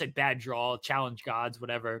I would say bad draw, challenge gods,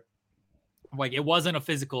 whatever. Like, it wasn't a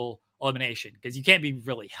physical elimination because you can't be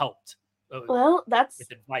really helped. Well, that's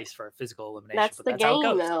with advice for a physical elimination. That's the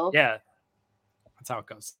game, though. Yeah, that's how it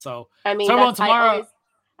goes. So I mean,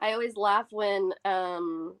 I always laugh when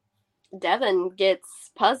Devin gets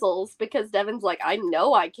puzzles, because Devin's like, I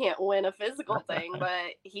know I can't win a physical thing,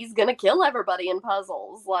 but he's gonna kill everybody in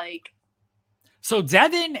puzzles. Like, so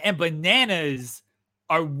Devin and Bananas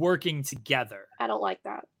are working together. I don't like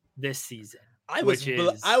that this season. I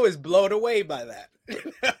was blown away by that.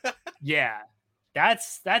 Yeah,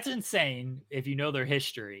 that's insane if you know their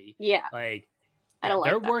history. Yeah, like I don't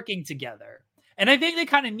like they're that. working together, and I think they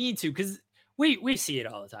kind of need to, because we see it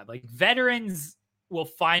all the time. Like, veterans will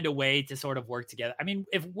find a way to sort of work together. I mean,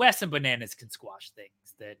 if Wes and Bananas can squash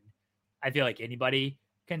things, then I feel like anybody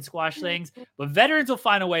can squash things. But veterans will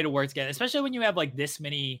find a way to work together, especially when you have like this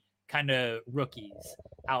many kind of rookies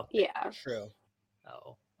out there. Yeah, true.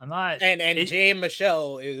 Oh, I'm not. And Jay and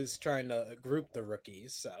Michelle is trying to group the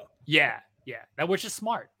rookies. So that, which is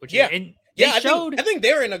smart. I think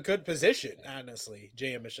they're in a good position, honestly.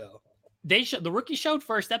 Jay and Michelle. The rookie showed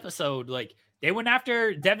first episode, like, they went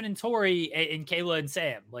after Devin and Tori and Kayla and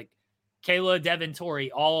Sam. Like, Kayla, Devin,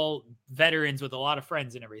 Tori, all veterans with a lot of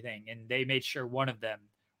friends and everything. And they made sure one of them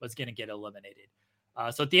was going to get eliminated.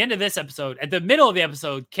 So at the end of this episode, at the middle of the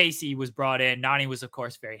episode, Casey was brought in. Nani was, of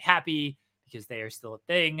course, very happy because they are still a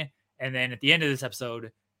thing. And then at the end of this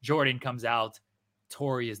episode, Jordan comes out.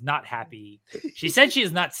 Tori is not happy. She said she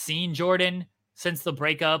has not seen Jordan since the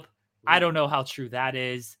breakup. I don't know how true that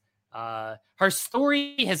is. Her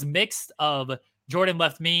story has mixed of Jordan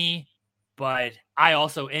left me, but I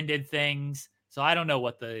also ended things. So I don't know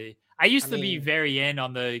what I used to be very in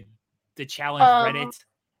on the challenge Reddit.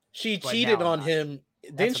 She cheated on him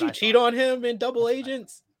didn't she cheat on him in Double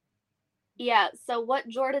Agents? Yeah, so what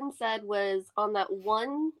Jordan said was on that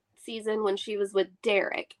one season when she was with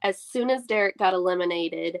Derek, as soon as Derek got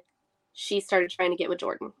eliminated, she started trying to get with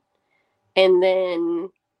Jordan. And then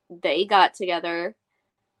they got together,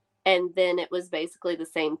 and then it was basically the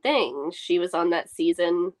same thing. She was on that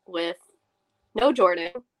season with no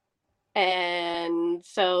Jordan, and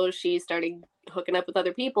so she started hooking up with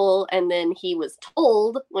other people, and then he was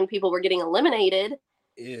told when people were getting eliminated,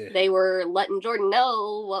 they were letting Jordan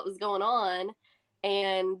know what was going on.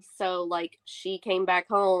 And so, like, she came back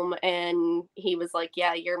home, and he was like,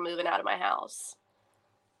 yeah, you're moving out of my house.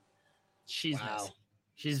 She's messy.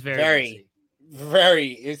 She's very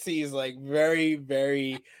messy. It seems like very,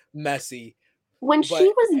 very messy. When she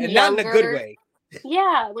was younger, not in a good way.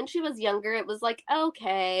 Yeah, when she was younger, it was like,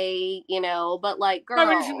 okay, you know, but like, girl.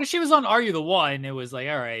 When she was on Are You the One, it was like,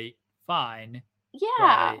 all right, fine.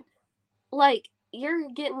 Yeah. Like, you're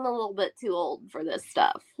getting a little bit too old for this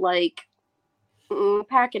stuff. Like,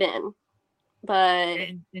 pack it in. But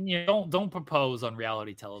and you don't propose on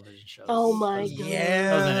reality television shows. Oh my god,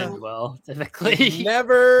 yeah, doesn't end well. Typically, it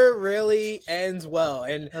never really ends well.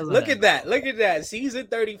 And look at that. Season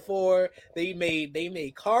 34, they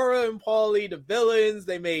made Cara and Paulie the villains.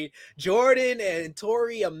 They made Jordan and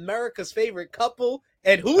Tori America's favorite couple.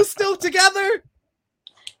 And who's still together?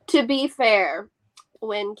 To be fair,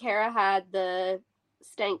 when Cara had the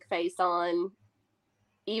stank face on,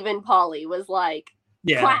 even Paulie was like,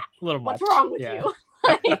 yeah, quack, a little much. What's wrong with you?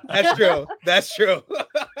 That's true.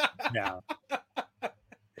 No.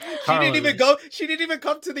 She didn't even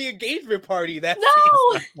come to the engagement party that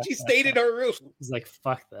season. She stayed in her room. She's like,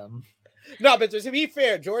 fuck them. No, but to be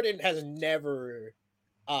fair, Jordan has never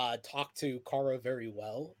talked to Cara very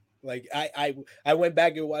well. Like I went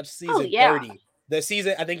back and watched season 30.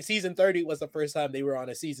 I think season 30 was the first time they were on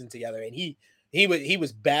a season together, and he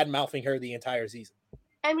was bad mouthing her the entire season.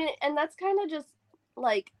 I mean, and that's kind of just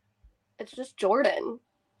like, it's just Jordan.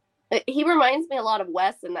 He reminds me a lot of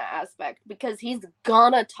Wes in that aspect, because he's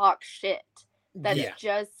gonna talk shit. That's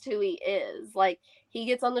just who he is. Like, he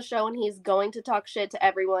gets on the show and he's going to talk shit to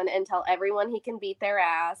everyone and tell everyone he can beat their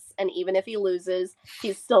ass. And even if he loses,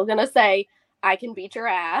 he's still gonna say, I can beat your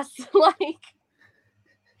ass. Like,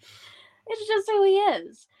 it's just who he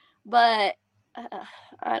is. But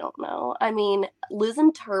I don't know. I mean,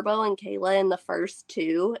 losing Turbo and Kayla in the first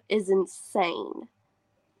two is insane.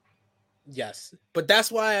 Yes, but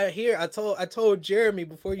that's why I told Jeremy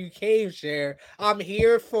before you came, Cher, I'm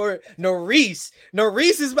here for Nurys.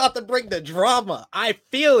 Nurys is about to bring the drama. I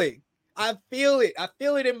feel it. I feel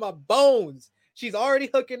it in my bones. She's already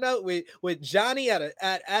hooking up with Johnny at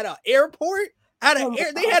an airport. They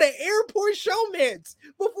had an airport showmance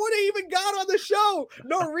before they even got on the show.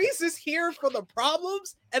 Nurys is here for the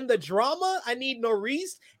problems and the drama. I need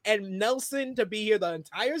Nurys and Nelson to be here the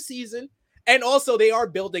entire season. And also, they are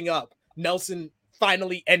building up Nelson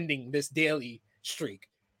finally ending this daily streak,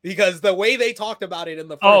 because the way they talked about it in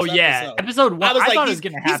the first episode 1, I thought it was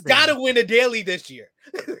going to happen. He's got to win a daily this year.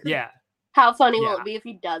 Yeah. How funny will it be if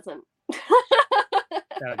he doesn't? That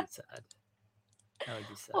would be sad.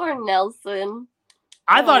 Or Nelson.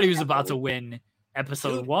 I thought he was about to win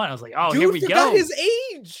episode 1. I was like, oh, here we go. He forgot his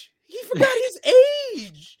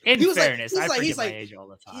age. In fairness, I forget my age all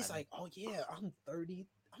the time. He's like, oh yeah, I'm 30.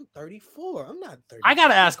 I'm 34. I'm not 30. I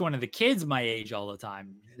gotta ask one of the kids my age all the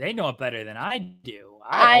time. They know it better than I do.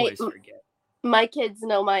 I always forget. My kids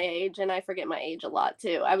know my age, and I forget my age a lot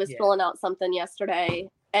too. I was filling out something yesterday,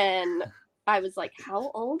 and I was like, "How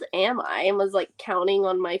old am I?" And was like counting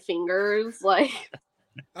on my fingers. Like,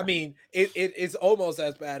 I mean, it is almost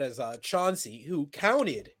as bad as Chauncey, who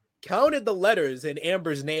counted the letters in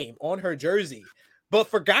Amber's name on her jersey, but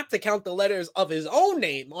forgot to count the letters of his own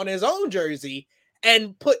name on his own jersey,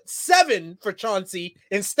 and put 7 for Chauncey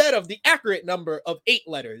instead of the accurate number of 8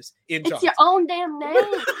 letters in Chauncey. It's your own damn name.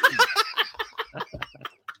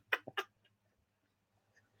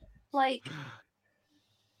 Like,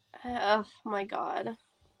 oh my God.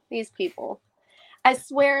 These people. I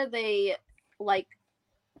swear they, like,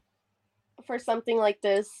 for something like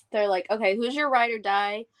this, they're like, okay, who's your ride or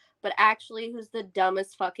die? But actually, who's the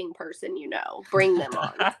dumbest fucking person you know? Bring them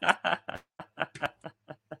on.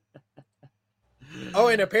 Oh,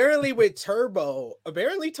 and apparently with Turbo,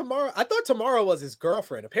 Tamara, I thought Tamara was his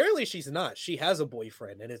girlfriend. Apparently she's not. She has a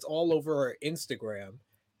boyfriend, and it's all over her Instagram.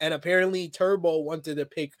 And apparently Turbo wanted to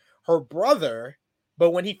pick her brother,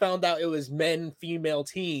 but when he found out it was female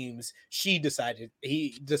teams, he decided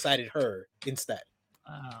her instead.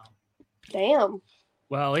 Wow. Damn.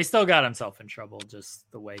 Well, he still got himself in trouble,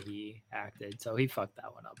 just the way he acted. So he fucked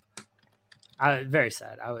that one up. Very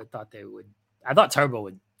sad. I would thought they would I thought Turbo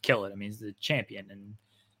would kill it. I mean, he's the champion, and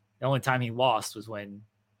the only time he lost was when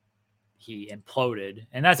he imploded,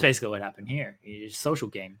 and that's basically what happened here. His social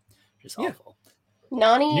game, just awful.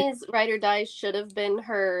 Nani's Ride or Die should have been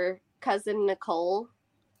her cousin Nicole.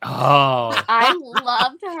 Oh, I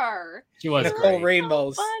loved her. She was Nicole great.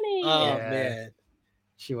 Rainbows. So funny. Oh Yeah. man.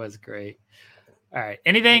 She was great. All right.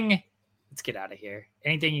 Anything? Let's get out of here.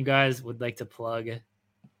 Anything you guys would like to plug?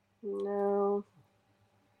 No.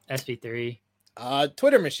 SP3.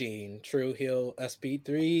 Twitter machine, True Heel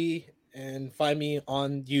SP3, and find me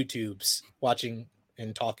on YouTube's watching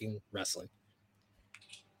and talking wrestling.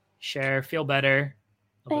 Share. Feel better.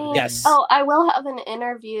 Thanks. Yes. Oh, I will have an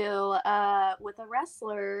interview with a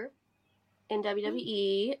wrestler in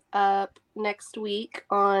WWE up next week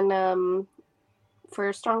on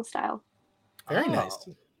for Strong Style. Very nice.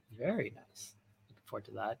 Very nice. Looking forward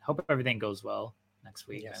to that. Hope everything goes well next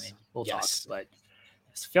week. Yes. I mean, we'll Yes. talk, but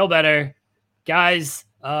yes, feel better. Guys,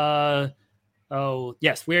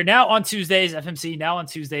 yes, we are now on Tuesdays, FMC now on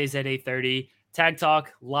Tuesdays at 8:30. Tag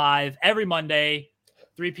Talk live every Monday,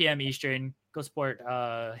 3 p.m. Eastern. Go support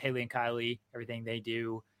Haley and Kylie, everything they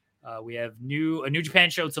do. We have a New Japan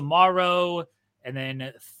show tomorrow, and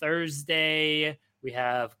then Thursday we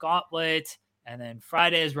have Gauntlet, and then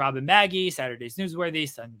Friday is Rob and Maggie, Saturday's Newsworthy,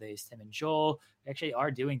 Sundays Tim and Joel. We actually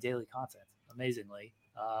are doing daily content, amazingly.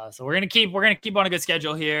 So we're gonna keep on a good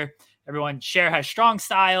schedule here. Everyone, Cher has Strong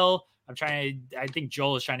Style. I think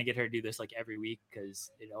Joel is trying to get her to do this like every week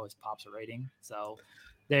because it always pops a rating. So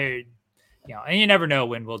and you never know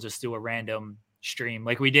when we'll just do a random stream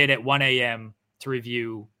like we did at 1 a.m. to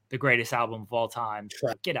review the greatest album of all time.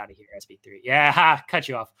 Sure. Get out of here, SP3. Yeah, cut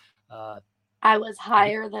you off. I was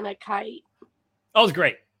higher than a kite. That was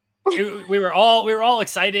great. We were all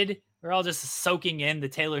excited. We were all just soaking in the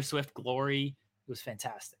Taylor Swift glory. It was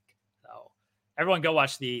fantastic. So everyone go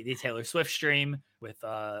watch the Taylor Swift stream with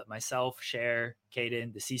myself, Cher,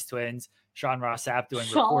 Kaden, Deceased Twins, Sean Ross Sapp doing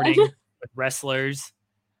recording with wrestlers.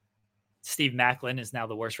 Steve Macklin is now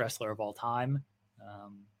the worst wrestler of all time.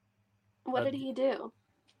 What did he do?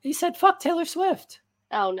 He said, fuck Taylor Swift.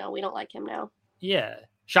 Oh, no, we don't like him now. Yeah.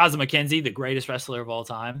 Shaza McKenzie, the greatest wrestler of all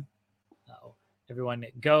time. So everyone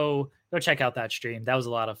go check out that stream. That was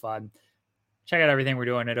a lot of fun. Check out everything we're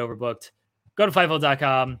doing at Overbooked. Go to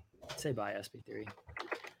Fightful.com. Say bye, SP3.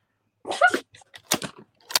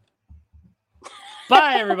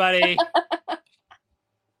 Bye, everybody.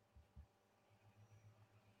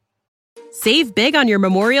 Save big on your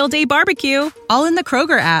Memorial Day barbecue, all in the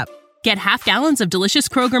Kroger app. Get half gallons of delicious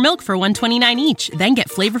Kroger milk for $1.29 each. Then get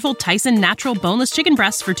flavorful Tyson natural boneless chicken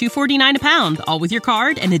breasts for $2.49 a pound, all with your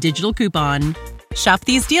card and a digital coupon. Shop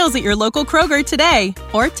these deals at your local Kroger today,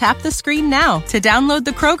 or tap the screen now to download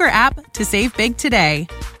the Kroger app to save big today.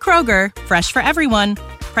 Kroger, fresh for everyone.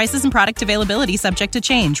 Prices and product availability subject to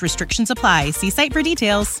change. Restrictions apply. See site for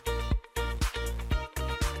details.